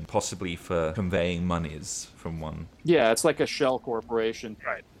union, possibly for conveying monies from one. Yeah, it's like a shell corporation.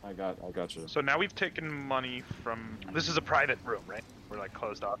 Right. I got you. So now we've taken money from... This is a private room, right? We're like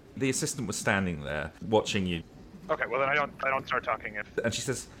closed off. The assistant was standing there watching you, Okay, well then I don't start talking if... and she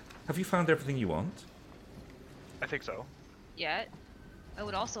says, "Have you found everything you want?" I think so. Yet, I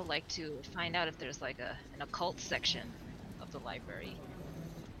would also like to find out if there's like an occult section of the library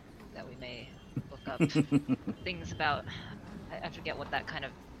that we may look up things about. I forget what that kind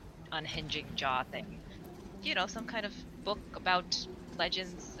of unhinging jaw thing. Some kind of book about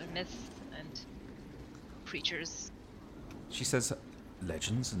legends or myths and creatures. She says,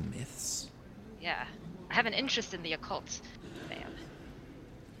 "Legends and myths?" Yeah, I have an interest in the occult, ma'am.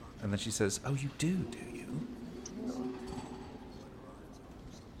 And then she says, "Oh, you do you?"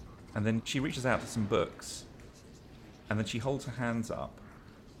 And then she reaches out to some books, and then she holds her hands up,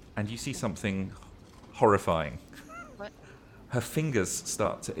 and you see something horrifying. What? Her fingers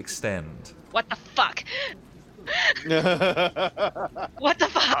start to extend. What the fuck? What the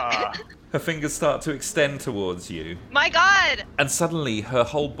fuck? Her fingers start to extend towards you, My God! and suddenly her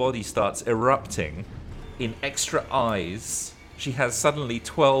whole body starts erupting in extra eyes. She has suddenly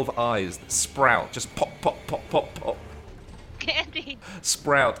 12 eyes that sprout, just pop, pop, pop, pop, pop, Candy!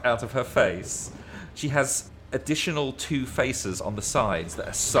 sprout out of her face. She has additional 2 faces on the sides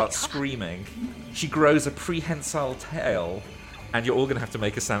that start screaming. She grows a prehensile tail, and you're all going to have to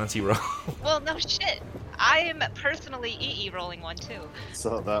make a sanity roll. Well, no shit. I am personally EE rolling one too.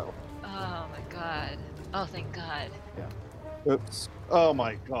 So that. Oh my God. Oh, thank God. Oops. Oh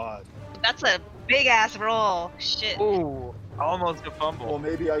my God. That's a big ass roll. Shit. Ooh, almost a fumble. Well,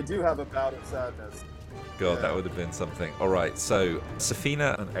 maybe I do have a bout of sadness. God, Yeah. that would have been something. All right, so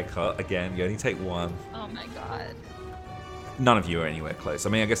Safina and Eckhart, again, you only take one. Oh my god. None of you are anywhere close. I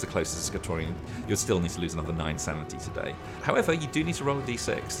mean, I guess the closest is Katorian. You'll still need to lose another 9 sanity today. However, you do need to roll a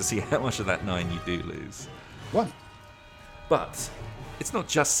d6 to see how much of that 9 you do lose. 1. But it's not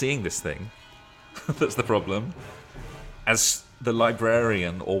just seeing this thing that's the problem. As the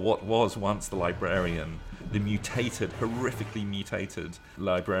librarian, or what was once the librarian, the horrifically mutated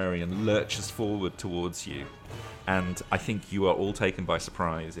librarian lurches forward towards you. And I think you are all taken by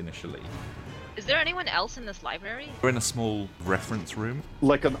surprise initially. Is there anyone else in this library? We're in a small reference room.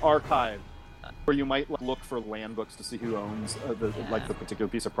 Like an archive where you might look for land books to see who owns the particular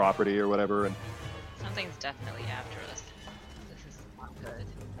piece of property or whatever. And Something's definitely after us. This is not good.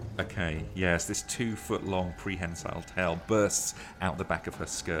 Okay, yes, this 2-foot-long prehensile tail bursts out the back of her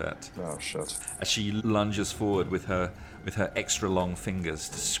skirt Oh shit. as she lunges forward with her extra long fingers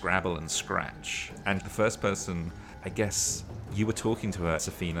to scrabble and scratch. And the first person, I guess, you were talking to her,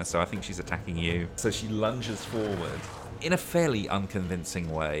 Safina, so I think she's attacking you. So she lunges forward in a fairly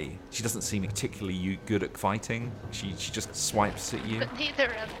unconvincing way. She doesn't seem particularly good at fighting. She just swipes at you. But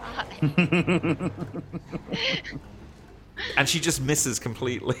neither am I. And she just misses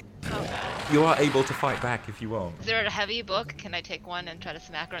completely. Oh god. You are able to fight back if you want. Is there a heavy book? Can I take one and try to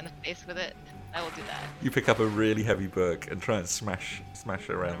smack her in the face with it? I will do that. You pick up a really heavy book and try and smash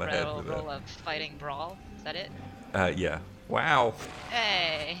her around the head with Roll a fighting brawl. Is that it? it. Yeah. Wow.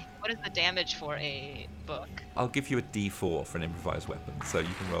 Hey, what is the damage for a book? I'll give you a d4 for an improvised weapon, so you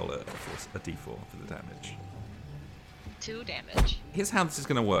can roll a d4 for the damage. 2 damage. Here's how this is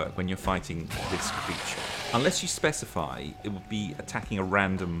going to work when you're fighting this creature. Unless you specify, it will be attacking a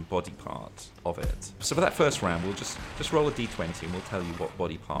random body part of it. So for that first round, we'll just roll a d20 and we'll tell you what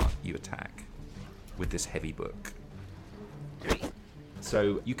body part you attack with this heavy book. 3.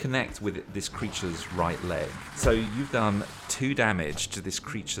 So you connect with this creature's right leg. So you've done 2 damage to this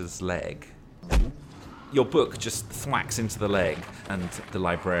creature's leg. Your book just thwacks into the leg, and the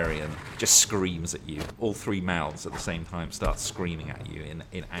librarian just screams at you. All 3 mouths at the same time start screaming at you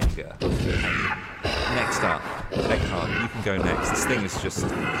in anger. And next up, Eckhart, you can go next. This thing is just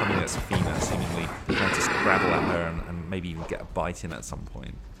coming at Safina, seemingly trying to grapple at her and maybe even get a bite in at some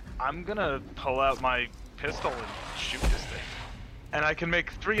point. I'm gonna pull out my pistol and shoot this thing. And I can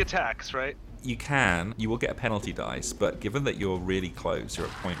make 3 attacks, right? You will get a penalty dice, but given that you're really close, you're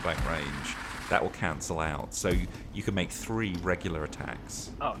at point blank range, that will cancel out. So you can make 3 regular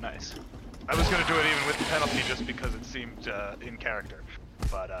attacks. Oh, nice. I was gonna do it even with the penalty just because it seemed in character.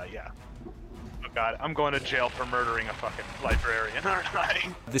 But yeah. Oh god, I'm going to jail for murdering a fucking librarian, aren't I?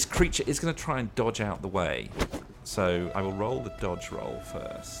 This creature is going to try and dodge out the way. So I will roll the dodge roll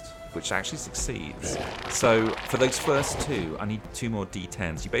first, which actually succeeds. So for those first 2, I need 2 more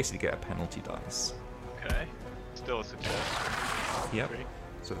d10s. You basically get a penalty dice. Okay. Still a success. Yep. 3.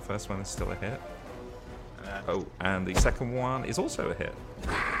 So the first one is still a hit. And Oh, and the second one is also a hit. So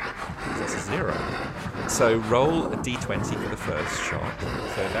that's a 0. So roll a d20 for the first shot.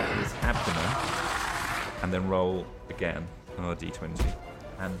 So that is abdomen. And then roll again, another d20.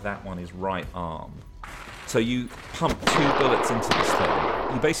 And that one is right arm. So you pump 2 bullets into this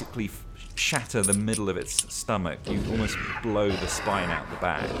thing. You basically shatter the middle of its stomach. You almost blow the spine out the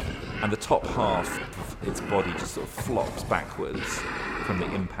back. And the top half of its body just sort of flops backwards from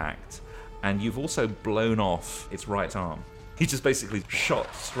the impact. And you've also blown off its right arm. He just basically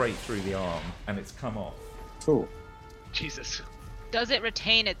shot straight through the arm, and it's come off. cool. Jesus. Does it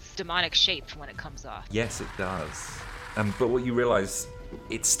retain its demonic shape when it comes off? Yes, it does. But what you realise,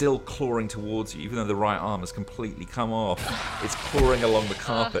 it's still clawing towards you, even though the right arm has completely come off. It's clawing along the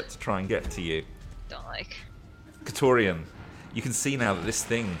carpet to try and get to you. Don't like. Katorian, you can see now that this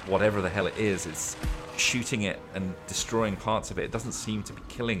thing, whatever the hell it is shooting it and destroying parts of it. It doesn't seem to be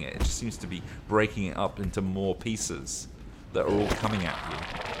killing it. It just seems to be breaking it up into more pieces that are all coming at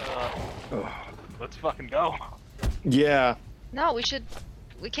you. Let's fucking go. Yeah. No, we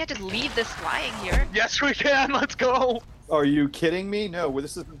can't just leave this lying here. Yes, we can. Let's go. Are you kidding me? No,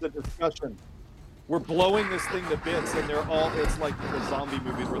 this isn't the discussion. We're blowing this thing to bits, and it's like the zombie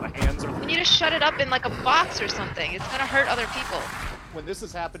movies where the hands are. We need to shut it up in like a box or something. It's gonna hurt other people. When this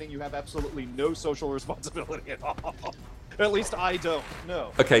is happening, you have absolutely no social responsibility at all. At least I don't.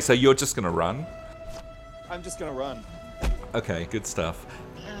 No. Okay, so you're just going to run? I'm just gonna run. Okay, good stuff.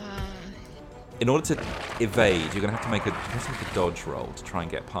 In order to evade, you're going to have to make a dodge roll to try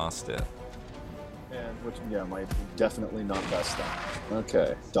and get past it. And which, yeah, my definitely not best thing.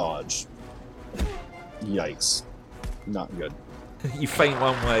 Okay, dodge. Yikes. Not good. You feint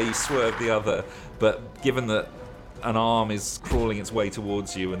one way, you swerve the other, but given that an arm is crawling its way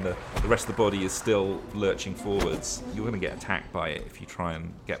towards you and the rest of the body is still lurching forwards. You're going to get attacked by it if you try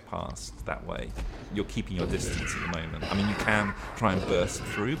and get past that way. You're keeping your distance at the moment. I mean, you can try and burst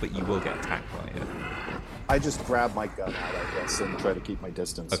through, but you will get attacked by it. I just grab my gun out, I guess, and try to keep my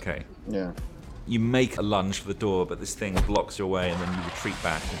distance. Okay. Yeah. You make a lunge for the door, but this thing blocks your way, and then you retreat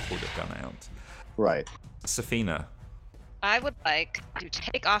back and pull your gun out. Right. Safina. I would like to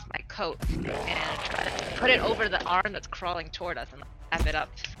take off my coat and try to put it over the arm that's crawling toward us and wrap it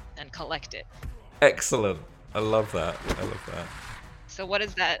up and collect it. Excellent. I love that. So what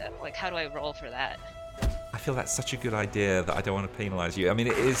is that? Like, how do I roll for that? I feel that's such a good idea that I don't want to penalise you. I mean,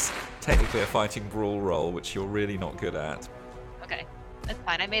 it is technically a fighting brawl roll, which you're really not good at. Okay, that's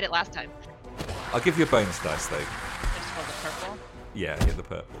fine. I made it last time. I'll give you a bonus dice, though. Just roll the purple. Yeah, hit the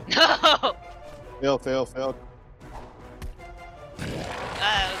purple. No! Fail.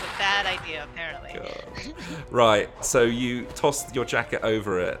 That was a bad idea, apparently. God. Right, so you toss your jacket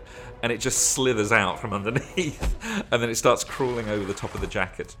over it, and it just slithers out from underneath, and then it starts crawling over the top of the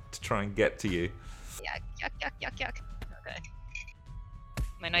jacket to try and get to you. Yuck. Okay.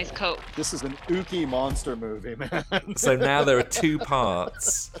 My nice coat. This is an ooky monster movie, man. So now there are 2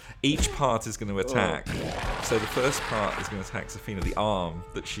 parts. Each part is going to attack. So the first part is going to attack Safina, the arm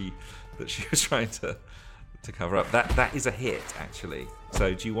that she was trying to cover up. That is a hit, actually.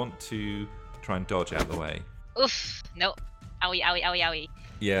 So do you want to try and dodge out of the way? Oof. Nope. Owie.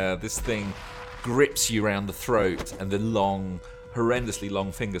 Yeah, this thing grips you around the throat, and the horrendously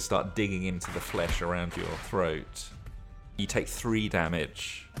long fingers start digging into the flesh around your throat. You take 3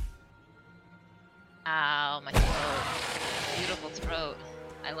 damage. Ow, my throat. Beautiful throat.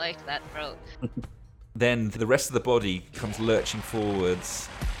 I liked that throat. Then the rest of the body comes lurching forwards,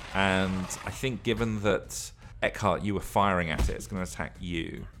 and I think given that, Eckhart, you were firing at it, it's going to attack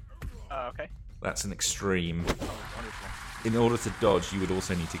you. Okay. That's an extreme. Oh, wonderful. In order to dodge, you would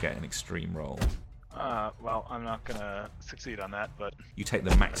also need to get an extreme roll. Well, I'm not gonna succeed on that, but You take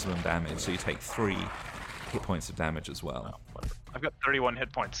the maximum damage, so you take 3 hit points of damage as well. whatever. I've got 31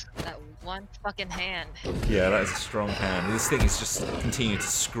 hit points. That one fucking hand. Yeah, that is a strong hand. This thing is just continuing to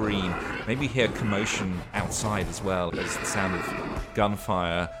scream. Maybe you hear commotion outside as well, as the sound of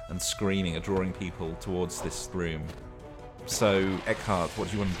gunfire and screaming are drawing people towards this room. So, Eckhart, what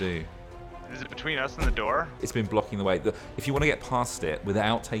do you want to do? Is it between us and the door? It's been blocking the way. If you want to get past it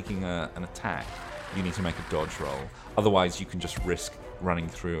without taking an attack, you need to make a dodge roll. Otherwise, you can just risk running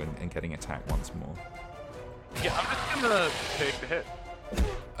through and getting attacked once more. Yeah, I'm just gonna take the hit.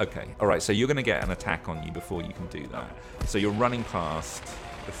 Okay, alright, so you're going to get an attack on you before you can do that. So you're running past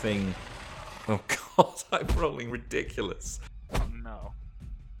the thing. Oh god, I'm rolling ridiculous. Oh no.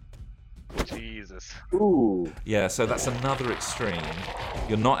 Jesus. Ooh. Yeah, so that's another extreme.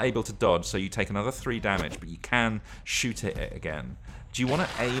 You're not able to dodge, so you take another 3 damage, but you can shoot at it again. Do you want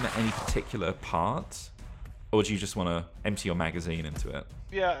to aim at any particular part? Or do you just want to empty your magazine into it?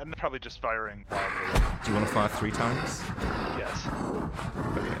 Yeah, I'm probably just firing. Do you want to fire 3 times? Yes.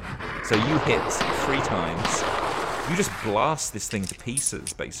 Okay. So you hit 3 times. You just blast this thing to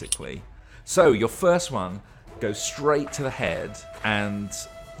pieces, basically. So your first one goes straight to the head and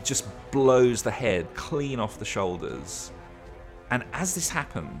just blows the head clean off the shoulders. And as this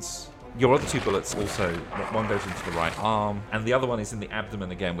happens, your other 2 bullets also, one goes into the right arm, and the other one is in the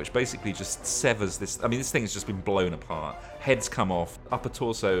abdomen again, which basically just severs this. I mean, this thing has just been blown apart. Head's come off, upper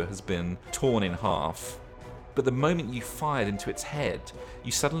torso has been torn in half. But the moment you fired into its head,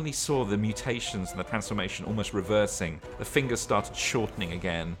 you suddenly saw the mutations and the transformation almost reversing. The fingers started shortening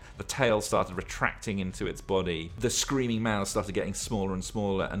again, the tail started retracting into its body, the screaming mouth started getting smaller and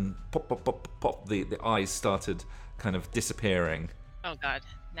smaller, and pop, pop, pop, pop, the eyes started kind of disappearing. Oh god,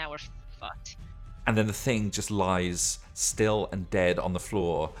 now we're fucked. And then the thing just lies still and dead on the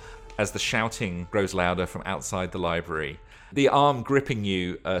floor as the shouting grows louder from outside the library. The arm gripping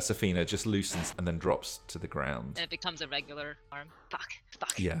you, Safina, just loosens and then drops to the ground. And it becomes a regular arm. Fuck.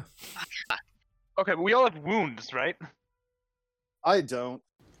 Yeah. Fuck. Okay, but we all have wounds, right? I don't.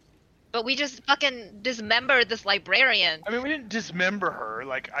 But we just fucking dismembered this librarian. I mean, we didn't dismember her.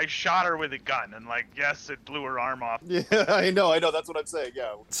 Like, I shot her with a gun, and like, yes, it blew her arm off. Yeah, I know. That's what I'm saying,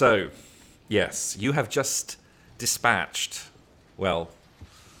 yeah. So, yes, you have just dispatched, well,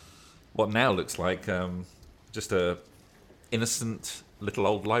 what now looks like just a innocent little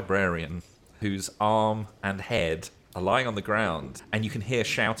old librarian whose arm and head are lying on the ground, and you can hear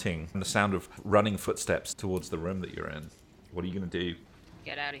shouting and the sound of running footsteps towards the room that you're in. What are you going to do?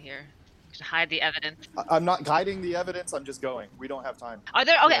 Get out of here. Just hide the evidence. I'm not hiding the evidence. I'm just going. We don't have time. Are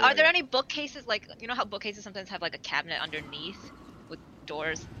there Yeah, Are there yeah. any bookcases, like, you know how bookcases sometimes have like a cabinet underneath with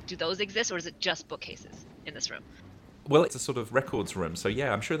doors? Do those exist, or is it just bookcases in this room? Well, it's a sort of records room, so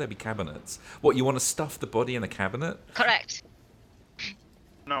yeah, I'm sure there'd be cabinets. What, you want to stuff the body in the cabinet? Correct.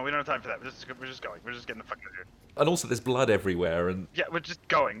 No, we don't have time for that. We're just going. We're just getting the fuck out of here. And also there's blood everywhere, and... Yeah, we're just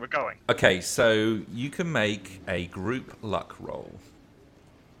going. We're going. Okay, so you can make a group luck roll.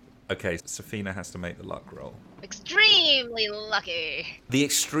 Okay, Safina has to make the luck roll. Extremely lucky. The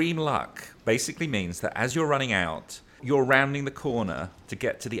extreme luck basically means that as you're running out, you're rounding the corner to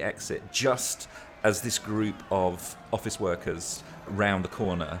get to the exit just as this group of office workers round the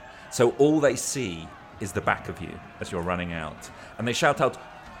corner. So all they see is the back of you as you're running out. And they shout out,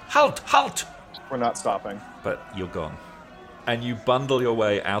 "Halt! Halt!" We're not stopping. But you're gone. And you bundle your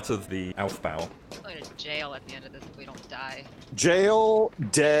way out of the Aufbau. I'm going to jail at the end of this if we don't die. Jail,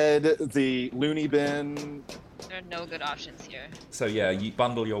 dead, the loony bin. There are no good options here. So yeah, you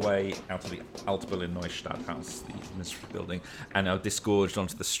bundle your way out of the Altberlin Neustadt house, the administrative building, and are disgorged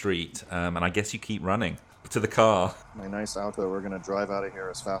onto the street. And I guess you keep running to the car. My nice auto, we're going to drive out of here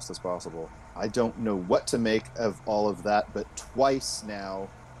as fast as possible. I don't know what to make of all of that, but twice now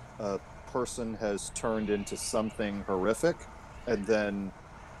a person has turned into something horrific and then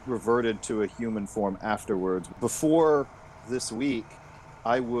reverted to a human form afterwards. Before this week,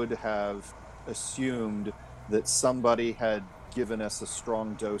 I would have assumed that somebody had given us a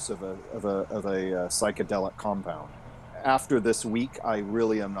strong dose of a psychedelic compound. After this week, I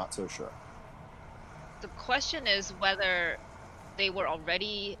really am not so sure. The question is whether they were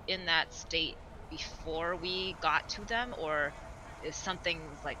already in that state before we got to them, or is something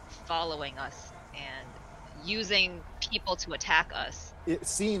like following us and using people to attack us. It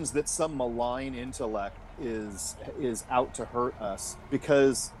seems that some malign intellect is out to hurt us,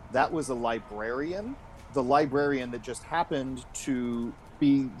 because that was a librarian. The librarian that just happened to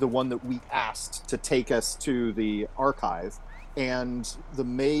be the one that we asked to take us to the archive, and the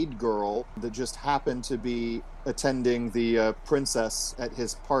maid girl that just happened to be attending the princess at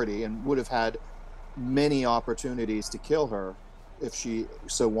his party and would have had many opportunities to kill her if she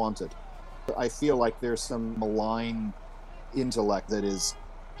so wanted. I feel like there's some malign intellect that is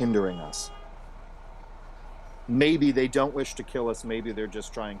hindering us. Maybe they don't wish to kill us, maybe they're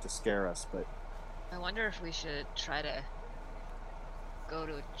just trying to scare us, but I wonder if we should try to go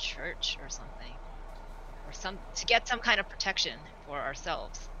to a church or something, or to get some kind of protection for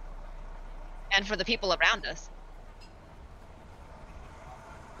ourselves and for the people around us.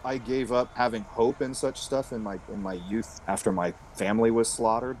 I gave up having hope in such stuff in my youth after my family was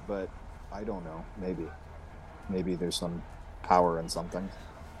slaughtered, but I don't know, maybe there's some power in something.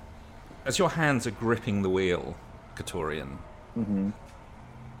 As your hands are gripping the wheel, Katorian,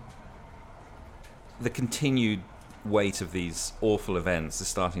 the continued weight of these awful events is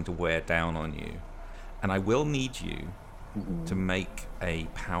starting to wear down on you. And I will need you to make a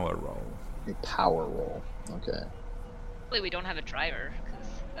power roll. A power roll, okay. Hopefully we don't have a driver, because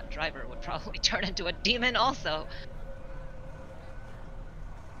that driver would probably turn into a demon also.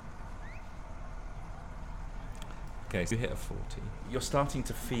 Okay, so you hit a 40. You're starting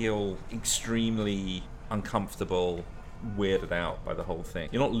to feel extremely uncomfortable, weirded out by the whole thing.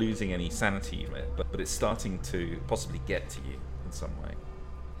 You're not losing any sanity from it, but it's starting to possibly get to you in some way.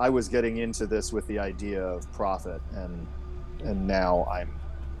 I was getting into this with the idea of profit, and now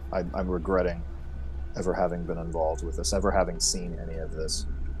I'm regretting ever having been involved with this, ever having seen any of this.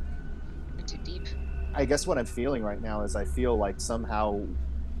 You're too deep. I guess what I'm feeling right now is I feel like somehow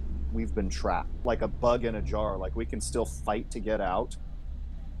we've been trapped, like a bug in a jar. Like we can still fight to get out,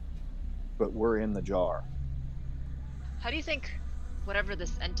 but we're in the jar. How do you think whatever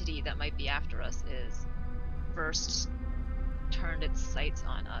this entity that might be after us is first turned its sights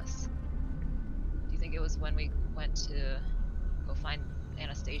on us? Do you think it was when we went to go find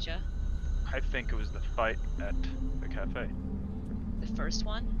Anastasia? I think it was the fight at the cafe. The first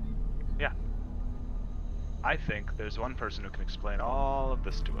one? Yeah. I think there's one person who can explain all of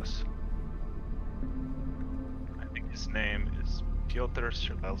this to us. I think his name is Piotr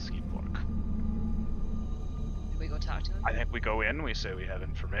Scheusal. Did we go talk to him? I think we go in, we say we have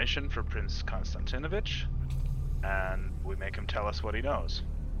information for Prince Konstantinovich, and we make him tell us what he knows.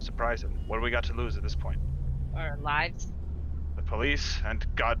 Surprise him. What do we got to lose at this point? Our lives? The police, and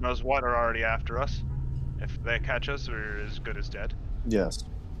God knows what, are already after us. If they catch us, we're as good as dead. Yes.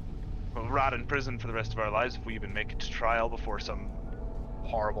 We'll rot in prison for the rest of our lives if we even make it to trial before some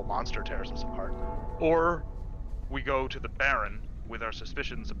horrible monster tears us apart. Or we go to the Baron with our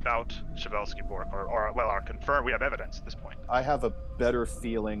suspicions about Scheusal, or confirm we have evidence at this point. I have a better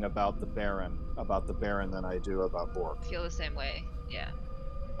feeling about the Baron than I do about Bork. I feel the same way, yeah.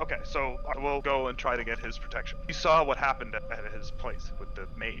 Okay, so I will go and try to get his protection. He saw what happened at his place with the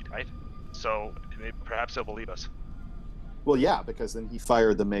maid, right? So perhaps he'll believe us. Well, yeah, because then he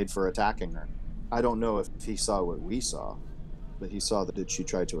fired the maid for attacking her. I don't know if he saw what we saw, but he saw that she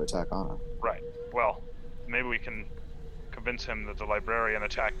tried to attack Anna. Right. Well, maybe we can convince him that the librarian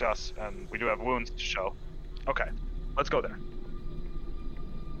attacked us, and we do have wounds to show. Okay, let's go there.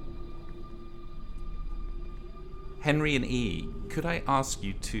 Henry and E, could I ask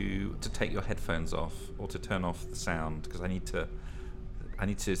you to take your headphones off or to turn off the sound, because I need to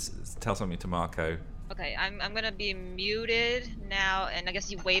tell something to Marco. Okay, I'm gonna be muted now, and I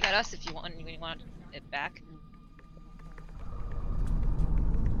guess you wave at us if you want it back.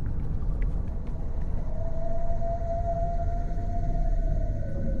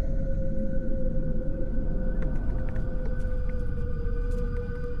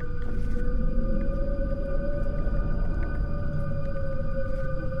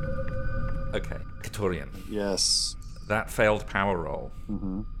 Okay, Katorian. Yes. That failed power roll.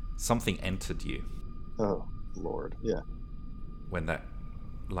 Mm-hmm. Something entered you Oh, Lord. Yeah. when that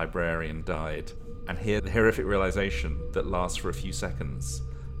librarian died. And here, the horrific realization that lasts for a few seconds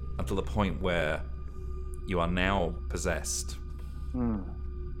until the point where you are now possessed. Mm.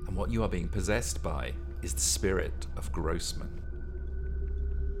 And what you are being possessed by is the spirit of Grossman.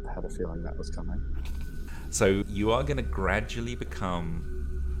 I had a feeling that was coming. So you are going to gradually become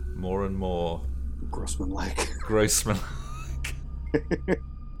more and more Grossman-like. Grossman.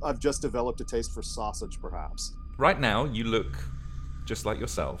 I've just developed a taste for sausage, perhaps. Right now, you look just like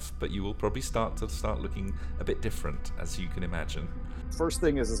yourself, but you will probably start looking a bit different, as you can imagine. First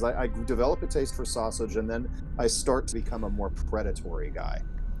thing is I develop a taste for sausage, and then I start to become a more predatory guy.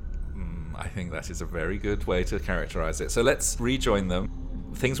 I think that is a very good way to characterize it. So let's rejoin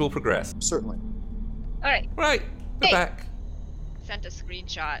them. Things will progress. Certainly. Alright, Right, they're Hey. back. sent a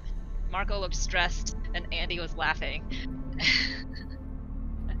screenshot. Marco looked stressed, and Andy was laughing.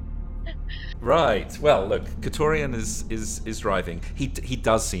 Right. Well, look, Katorian is driving. He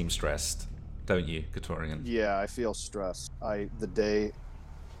does seem stressed, don't you, Katorian? Yeah, I feel stressed. I'm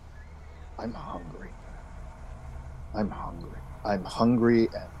hungry. I'm hungry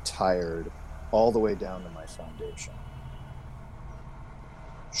and tired all the way down to my foundation.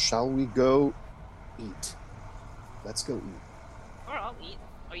 Shall we go eat? Let's go eat. Or I'll eat.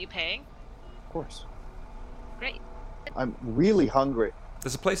 Are you paying? Of course. Great. I'm really hungry.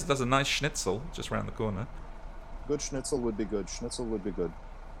 There's a place that does a nice schnitzel just round the corner. Good schnitzel would be good. Schnitzel would be good.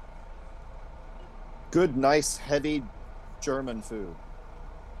 Good, nice, heavy German food.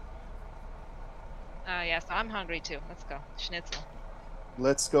 Yeah, so I'm hungry too. Let's go. Schnitzel.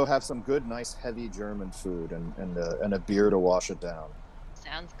 Let's go have some good, nice, heavy German food and a beer to wash it down.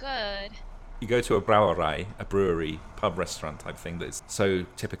 Sounds good. You go to a Brauerei, a brewery, pub restaurant type thing that is so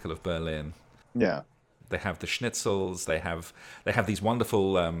typical of Berlin. Yeah. They have the schnitzels. They have these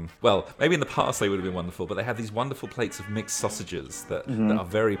wonderful. Well, maybe in the past they would have been wonderful, but they have these wonderful plates of mixed sausages that are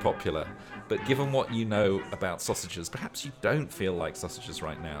very popular. But given what you know about sausages, perhaps you don't feel like sausages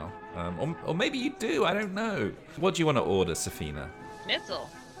right now, or maybe you do. I don't know. What do you want to order, Safina? Schnitzel.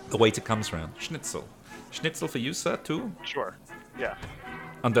 The waiter comes round. Schnitzel. Schnitzel for you, sir, too. Sure. Yeah.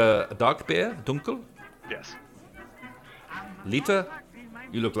 And a dark beer, dunkel. Yes. Liter.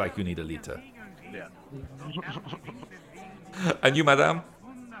 You look like you need a liter. Yeah. And you, madame?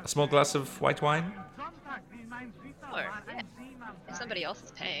 A small glass of white wine? Or, yeah. If somebody else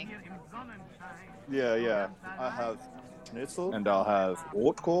is paying. Yeah. I have schnitzel and I'll have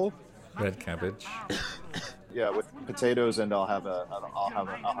rotkohl. Red cabbage. Yeah, with potatoes, and I'll have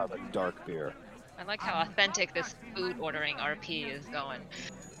a dark beer. I like how authentic this food ordering RP is going.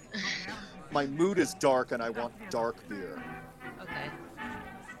 My mood is dark, and I want dark beer. Okay.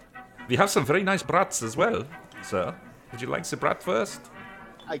 We have some very nice brats as well, sir. Would you like the brat first?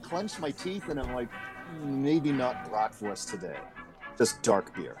 I clench my teeth, and I'm like, maybe not bratwurst today. Just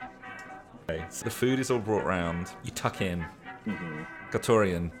dark beer. Okay, so the food is all brought round. You tuck in.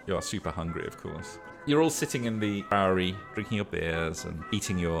 Katorian, you are super hungry, of course. You're all sitting in the brewery, drinking your beers and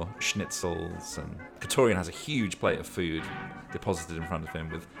eating your schnitzels. And Katorian has a huge plate of food deposited in front of him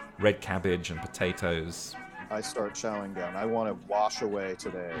with red cabbage and potatoes. I start chowing down. I want to wash away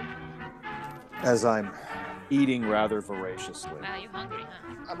today as I'm eating rather voraciously. Wow, you hungry,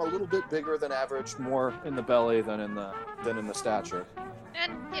 huh? I'm a little bit bigger than average, more in the belly than in the stature.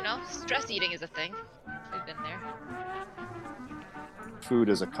 And, stress eating is a thing. We've been there. Food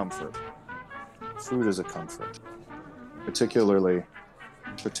is a comfort. Food is a comfort. Particularly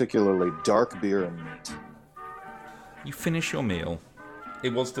dark beer and meat. You finish your meal.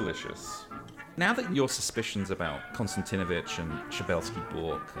 It was delicious. Now that your suspicions about Konstantinovich and Shabelsky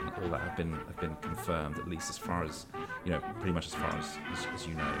Bork and all that have been confirmed, at least as far as, pretty much as far as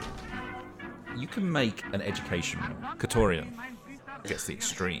you know, You can make an education Katorian. Gets the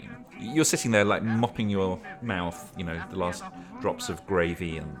extreme. You're sitting there like mopping your mouth, the last drops of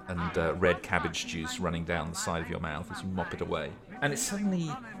gravy and red cabbage juice running down the side of your mouth as you mop it away. And it suddenly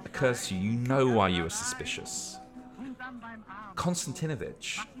occurs to you, why you were suspicious.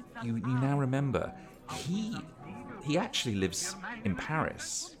 Konstantinovich, you now remember, he actually lives in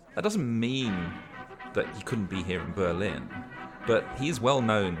Paris. That doesn't mean that he couldn't be here in Berlin, but he is well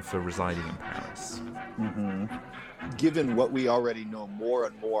known for residing in Paris. Mm-hmm. Given what we already know more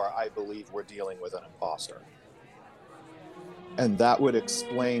and more, I believe we're dealing with an imposter. And that would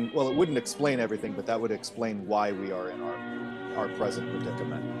explain, well, it wouldn't explain everything, but that would explain why we are in our present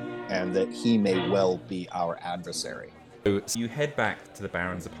predicament, and that he may well be our adversary. So you head back to the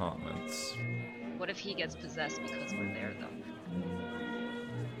Baron's apartments. What if he gets possessed because we're there, though?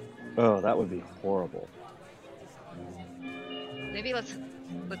 Oh, that would be horrible. Maybe let's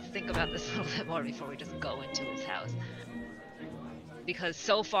think about this a little bit more before we just go into his house. Because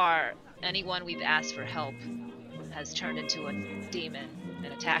so far, anyone we've asked for help has turned into a demon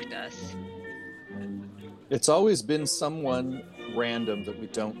and attacked us. It's always been someone random that we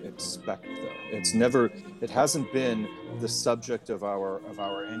don't expect, though. It hasn't been the subject of our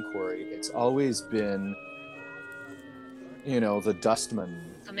inquiry. It's always been, the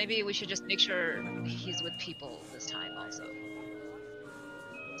dustman. So maybe we should just make sure he's with people this time also.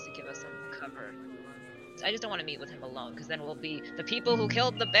 Just to give us some cover. I just don't want to meet with him alone, because then we'll be the people who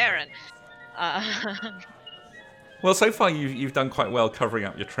killed the Baron. Well, so far you've done quite well covering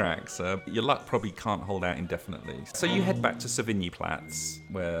up your tracks. Your luck probably can't hold out indefinitely. So you head back to Savigny-Platz,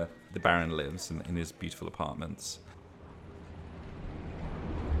 where the Baron lives in his beautiful apartments.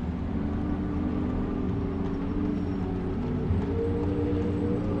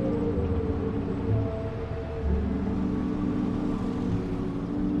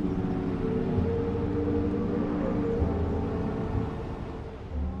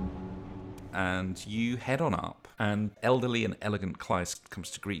 And you head on up, and elderly and elegant Kleist comes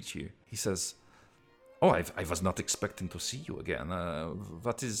to greet you. He says, "Oh, I was not expecting to see you again.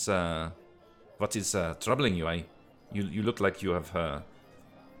 What is troubling you? You look like you have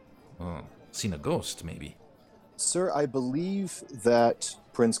seen a ghost, maybe." Sir, I believe that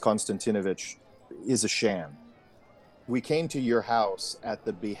Prince Konstantinovich is a sham. We came to your house at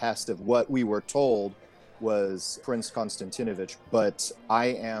the behest of what we were told was Prince Konstantinovich, but I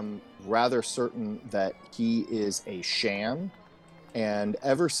am rather certain that he is a sham. And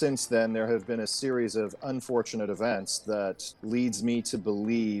ever since then, there have been a series of unfortunate events that leads me to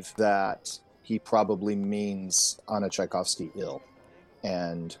believe that he probably means Anna Tchaikovsky ill,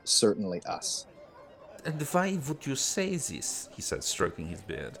 and certainly us. "And why would you say this?" he says, stroking his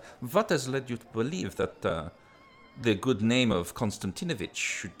beard. "What has led you to believe that the good name of Konstantinovich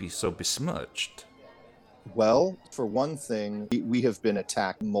should be so besmirched?" Well, for one thing, we have been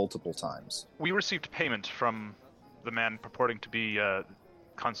attacked multiple times. We received payment from the man purporting to be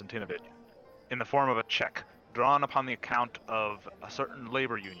Konstantinovich in the form of a check drawn upon the account of a certain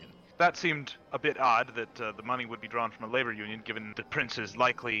labor union. That seemed a bit odd that the money would be drawn from a labor union given the prince's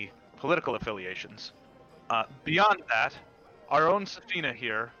likely political affiliations. Beyond that, our own Safina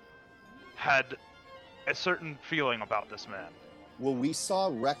here had a certain feeling about this man. Well, we saw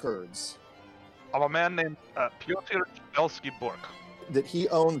records Of a man named Pyotr Scheusal. that he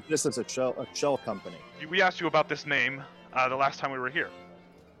owned this as a shell company. We asked you about this name the last time we were here.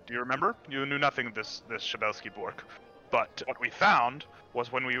 Do you remember? You knew nothing of this Scheusal. But what we found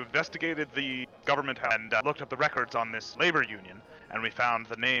was when we investigated the government and looked up the records on this labor union, and we found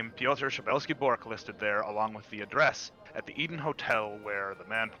the name Pyotr Scheusal listed there along with the address at the Eden Hotel where the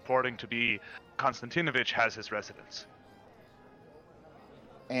man purporting to be Konstantinovich has his residence.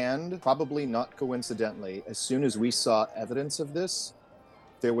 And probably not coincidentally, as soon as we saw evidence of this,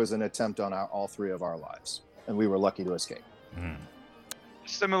 there was an attempt on all three of our lives, and we were lucky to escape. Mm.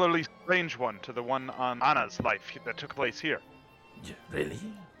 Similarly strange one to the one on Anna's life that took place here. Really?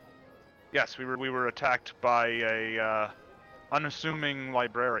 Yes, we were attacked by a unassuming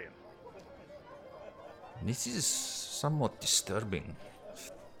librarian. This is somewhat disturbing.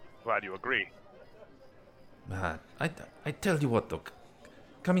 Glad you agree. I tell you what, Doc.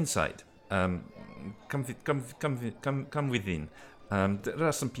 Come inside. Come within. There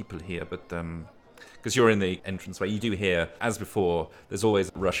are some people here, but because you're in the entranceway, you do hear, as before, there's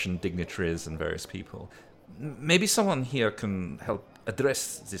always Russian dignitaries and various people. Maybe someone here can help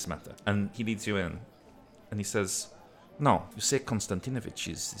address this matter. And he leads you in, and he says, "No, you say Konstantinovich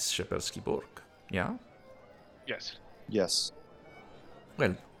is this Scheusal, yeah? Yes. Yes.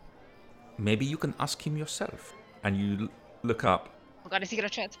 Well, maybe you can ask him yourself." And you look up. Oh god, is he gonna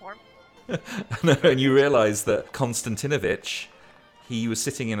transform? And you realize that Konstantinovich, he was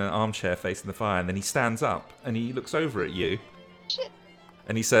sitting in an armchair facing the fire, and then he stands up and he looks over at you. Shit.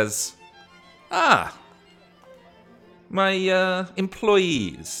 And he says, my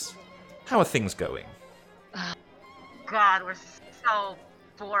employees, how are things going? God, we're so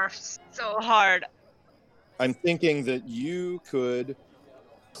dwarfed so hard. I'm thinking that you could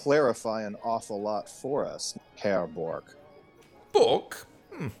clarify an awful lot for us, Herr Bork. Bork?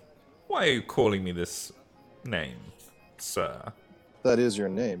 Why are you calling me this name, sir? That is your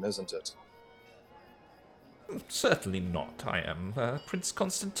name, isn't it? Certainly not. I am Prince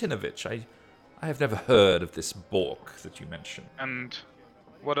Konstantinovich. I have never heard of this Bork that you mentioned. And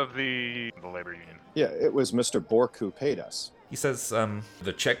what of the labor union? Yeah, it was Mr. Bork who paid us. He says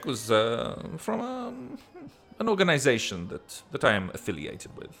the check was from an organization that I am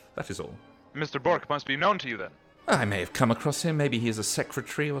affiliated with. That is all. Mr. Bork must be known to you then. I may have come across him. Maybe he is a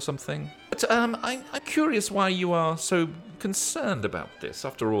secretary or something. But I'm curious why you are so concerned about this.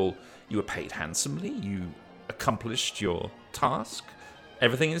 After all, you were paid handsomely. You accomplished your task.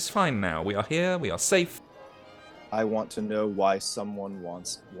 Everything is fine now. We are here. We are safe. I want to know why someone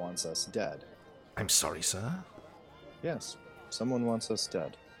wants us dead. I'm sorry, sir. Yes, someone wants us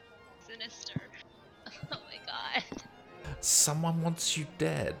dead. Sinister. Oh my god. Someone wants you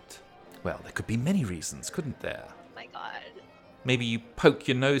dead. Well, there could be many reasons, couldn't there? Oh my god. Maybe you poke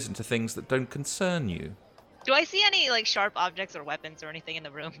your nose into things that don't concern you. Do I see any like sharp objects or weapons or anything in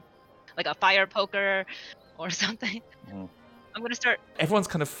the room? Like a fire poker or something? I'm gonna start. Everyone's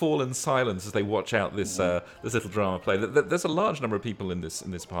kind of fallen silence as they watch out this this little drama play. There's a large number of people in this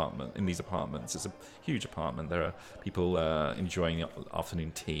apartment, in these apartments. It's a huge apartment. There are people enjoying the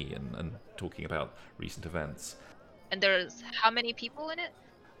afternoon tea and talking about recent events. And there's how many people in it?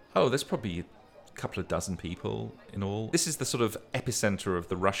 Oh, there's probably a couple of dozen people in all. This is the sort of epicenter of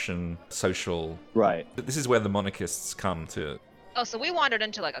the Russian social. Right. This is where the monarchists come to. Oh, so we wandered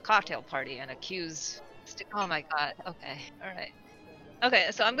into like a cocktail party and accused. Oh my god. Okay. All right. Okay,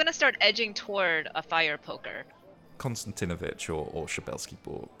 so I'm gonna start edging toward a fire poker. Konstantinovich or Scheusal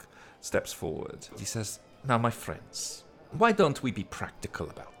Bork steps forward. He says, "Now, my friends, why don't we be practical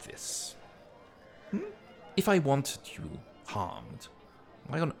about this? If I wanted you harmed,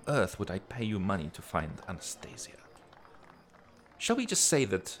 why on earth would I pay you money to find Anastasia? Shall we just say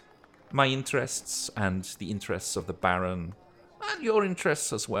that my interests and the interests of the Baron, and your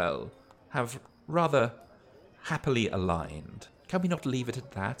interests as well, have rather happily aligned? Can we not leave it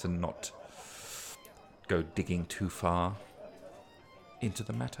at that and not go digging too far into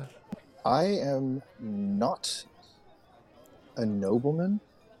the matter?" I am not a nobleman,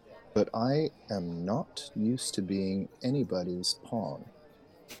 but I am not used to being anybody's pawn.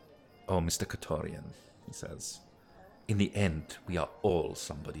 "Oh, Mr. Katorian," he says, "in the end, we are all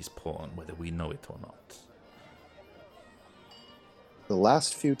somebody's pawn, whether we know it or not." The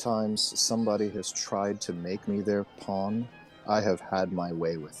last few times somebody has tried to make me their pawn, I have had my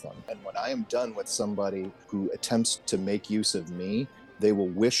way with them. And when I am done with somebody who attempts to make use of me, they will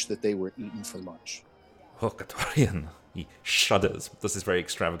wish that they were eaten for lunch. "Oh, Katorian," he shudders, does this very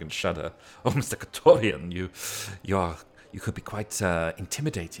extravagant shudder. "Oh, Mr. Katorian, you could be quite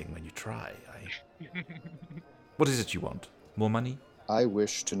intimidating when you try. What is it you want? More money?" I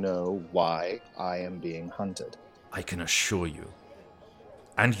wish to know why I am being hunted. "I can assure you,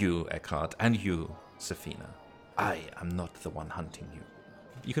 and you, Eckhart, and you, Safina, I am not the one hunting you."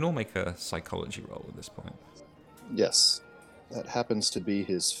 You can all make a psychology roll at this point. Yes, that happens to be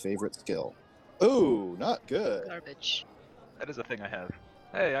his favorite skill. Oh, not good. Garbage. That is a thing I have.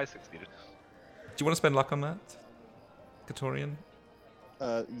 Hey, I succeeded. Do you want to spend luck on that, Katorian?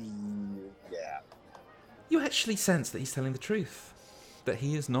 Yeah. You actually sense that he's telling the truth. That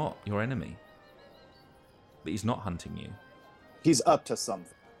he is not your enemy. That he's not hunting you. He's up to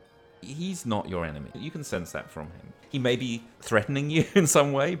something. He's not your enemy. You can sense that from him. He may be threatening you in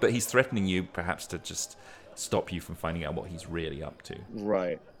some way, but he's threatening you perhaps to just stop you from finding out what he's really up to.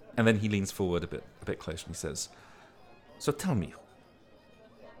 Right. And then he leans forward a bit closer and he says, "So tell me,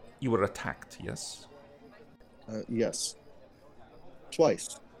 you were attacked, yes?" Yes.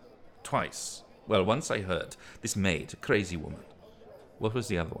 Twice. "Twice. Well, once I heard this maid, a crazy woman. What was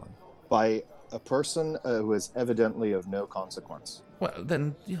the other one?" By a person who is evidently of no consequence. "Well,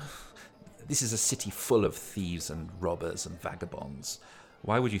 then, this is a city full of thieves and robbers and vagabonds.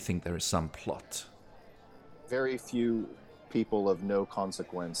 Why would you think there is some plot?" Very few people of no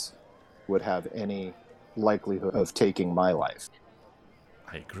consequence would have any likelihood of taking my life.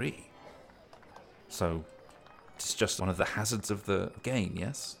 "I agree. So, it's just one of the hazards of the game,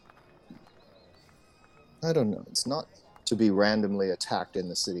 yes?" I don't know. It's not to be randomly attacked in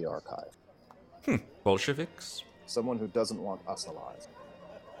the city archive. Bolsheviks? Someone who doesn't want us alive.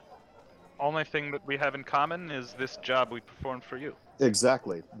 Only thing that we have in common is this job we performed for you.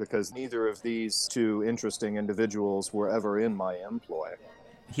 Exactly, because neither of these two interesting individuals were ever in my employ.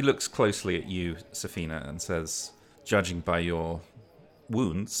 He looks closely at you, Safina, and says, judging by your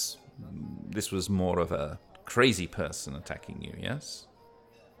wounds, this was more of a crazy person attacking you, yes?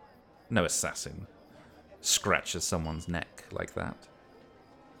 No assassin scratches someone's neck like that.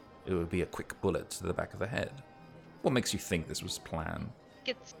 It would be a quick bullet to the back of the head. What makes you think this was planned?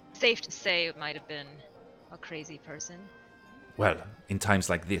 It's safe to say it might have been a crazy person. Well, in times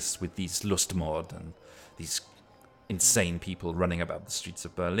like this, with these Lustmord and these insane people running about the streets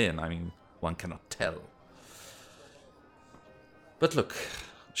of Berlin, I mean, one cannot tell. But look,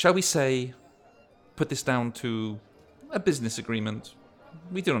 shall we say, put this down to a business agreement?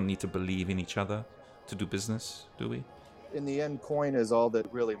 We do not need to believe in each other to do business, do we? In the end, coin is all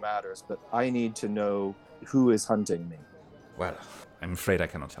that really matters, but I need to know who is hunting me. Well, I'm afraid I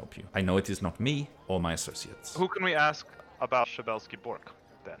cannot help you. I know it is not me or my associates. Who can we ask about Shabelsky Bork,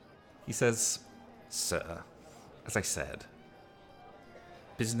 then? He says, Sir, as I said,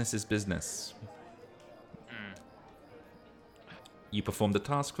 business is business. You performed a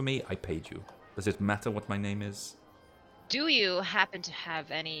task for me, I paid you. Does it matter what my name is? Do you happen to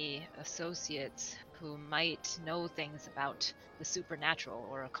have any associates who might know things about the supernatural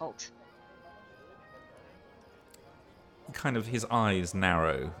or occult? Kind of his eyes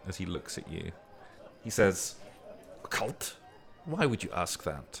narrow as he looks at you. He says, Occult? Why would you ask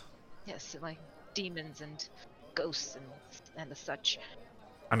that? Yes, like demons and ghosts and the such.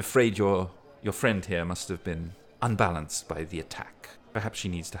 I'm afraid your friend here must have been unbalanced by the attack. Perhaps she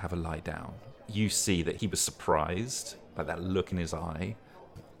needs to have a lie down. You see that he was surprised by that look in his eye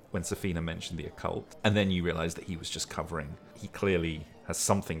when Safina mentioned the occult, and then you realize that he was just covering. He clearly has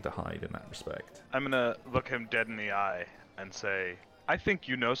something to hide in that respect. I'm gonna look him dead in the eye and say, I think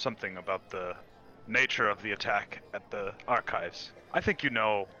you know something about the nature of the attack at the archives. I think you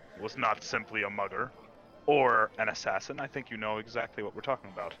know it was not simply a mugger or an assassin. I think you know exactly what we're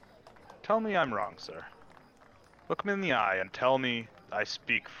talking about. Tell me I'm wrong, sir. Look me in the eye and tell me I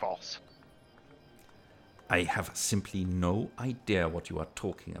speak false. I have simply no idea what you are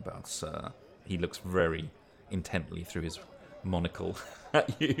talking about, sir. He looks very intently through his monocle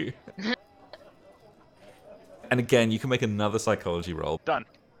at you. And again, you can make another psychology roll. Done.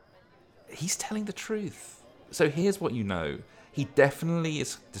 He's telling the truth. So here's what you know. He definitely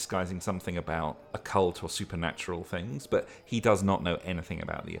is disguising something about occult or supernatural things, but he does not know anything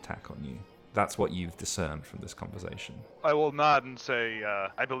about the attack on you. That's what you've discerned from this conversation. I will nod and say,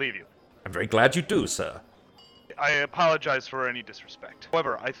 I believe you. I'm very glad you do, sir. I apologize for any disrespect.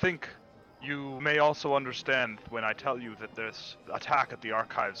 However, I think you may also understand when I tell you that this attack at the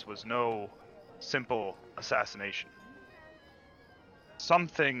archives was no simple assassination.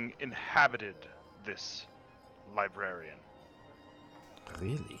 Something inhabited this librarian.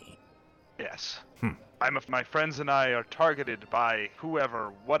 Really? Yes. My friends and I are targeted by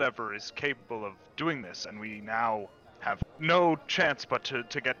whoever, whatever is capable of doing this, and we now have no chance but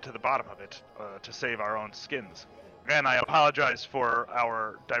to get to the bottom of it, to save our own skins. Again, I apologize for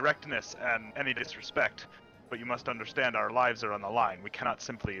our directness and any disrespect, but you must understand our lives are on the line. We cannot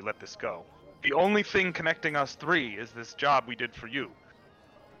simply let this go. The only thing connecting us three is this job we did for you.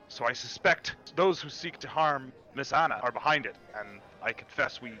 So I suspect those who seek to harm Miss Anna are behind it, and I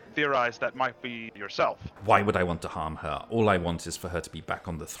confess we theorize that might be yourself. Why would I want to harm her? All I want is for her to be back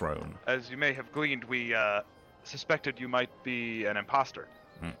on the throne. As you may have gleaned, we suspected you might be an imposter.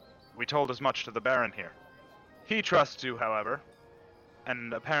 We told as much to the Baron here. He trusts you, however,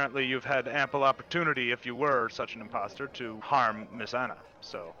 and apparently you've had ample opportunity, if you were such an imposter, to harm Miss Anna.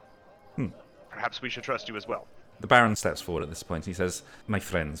 So perhaps we should trust you as well. The Baron steps forward at this point. He says, my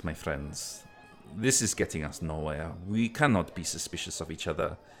friends, this is getting us nowhere. We cannot be suspicious of each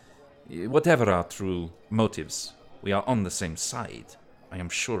other. Whatever our true motives, we are on the same side. I am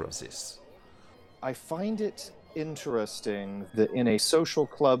sure of this. I find it interesting that in a social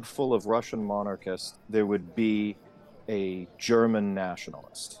club full of Russian monarchists, there would be a German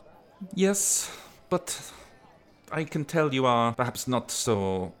nationalist. Yes, but I can tell you are perhaps not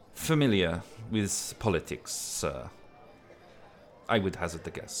so familiar with politics, sir. I would hazard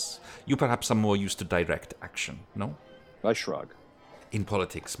a guess. You perhaps are more used to direct action, no? I shrug. In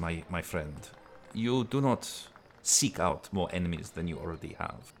politics, my friend, you do not seek out more enemies than you already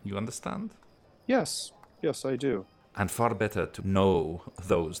have. You understand? Yes, I do. And far better to know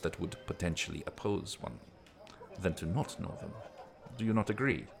those that would potentially oppose one than to not know them. Do you not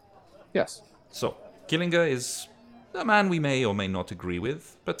agree? Yes. So, Killinger is a man we may or may not agree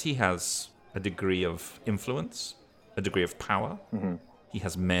with, but he has a degree of influence, a degree of power. Mm-hmm. He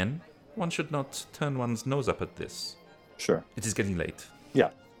has men. One should not turn one's nose up at this. Sure. It is getting late. Yeah.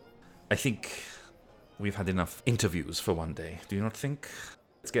 I think we've had enough interviews for one day. Do you not think?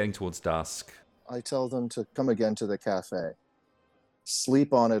 It's getting towards dusk. I tell them to come again to the cafe.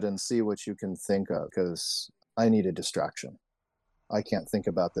 Sleep on it and see what you can think of, because I need a distraction. I can't think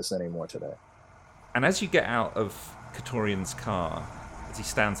about this anymore today. And as you get out of Katorian's car, as he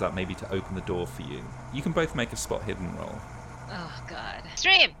stands up maybe to open the door for you, you can both make a spot hidden roll. Oh, God.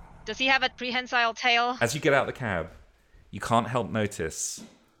 Stream! Does he have a prehensile tail? As you get out of the cab, you can't help notice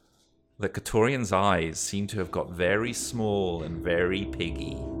that Katorian's eyes seem to have got very small and very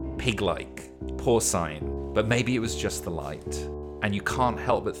pig-like, porcine, but maybe it was just the light. And you can't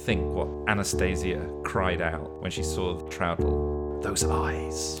help but think what Anastasia cried out when she saw the Troudel. Those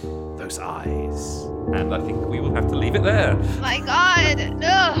eyes. And I think we will have to leave it there. My God!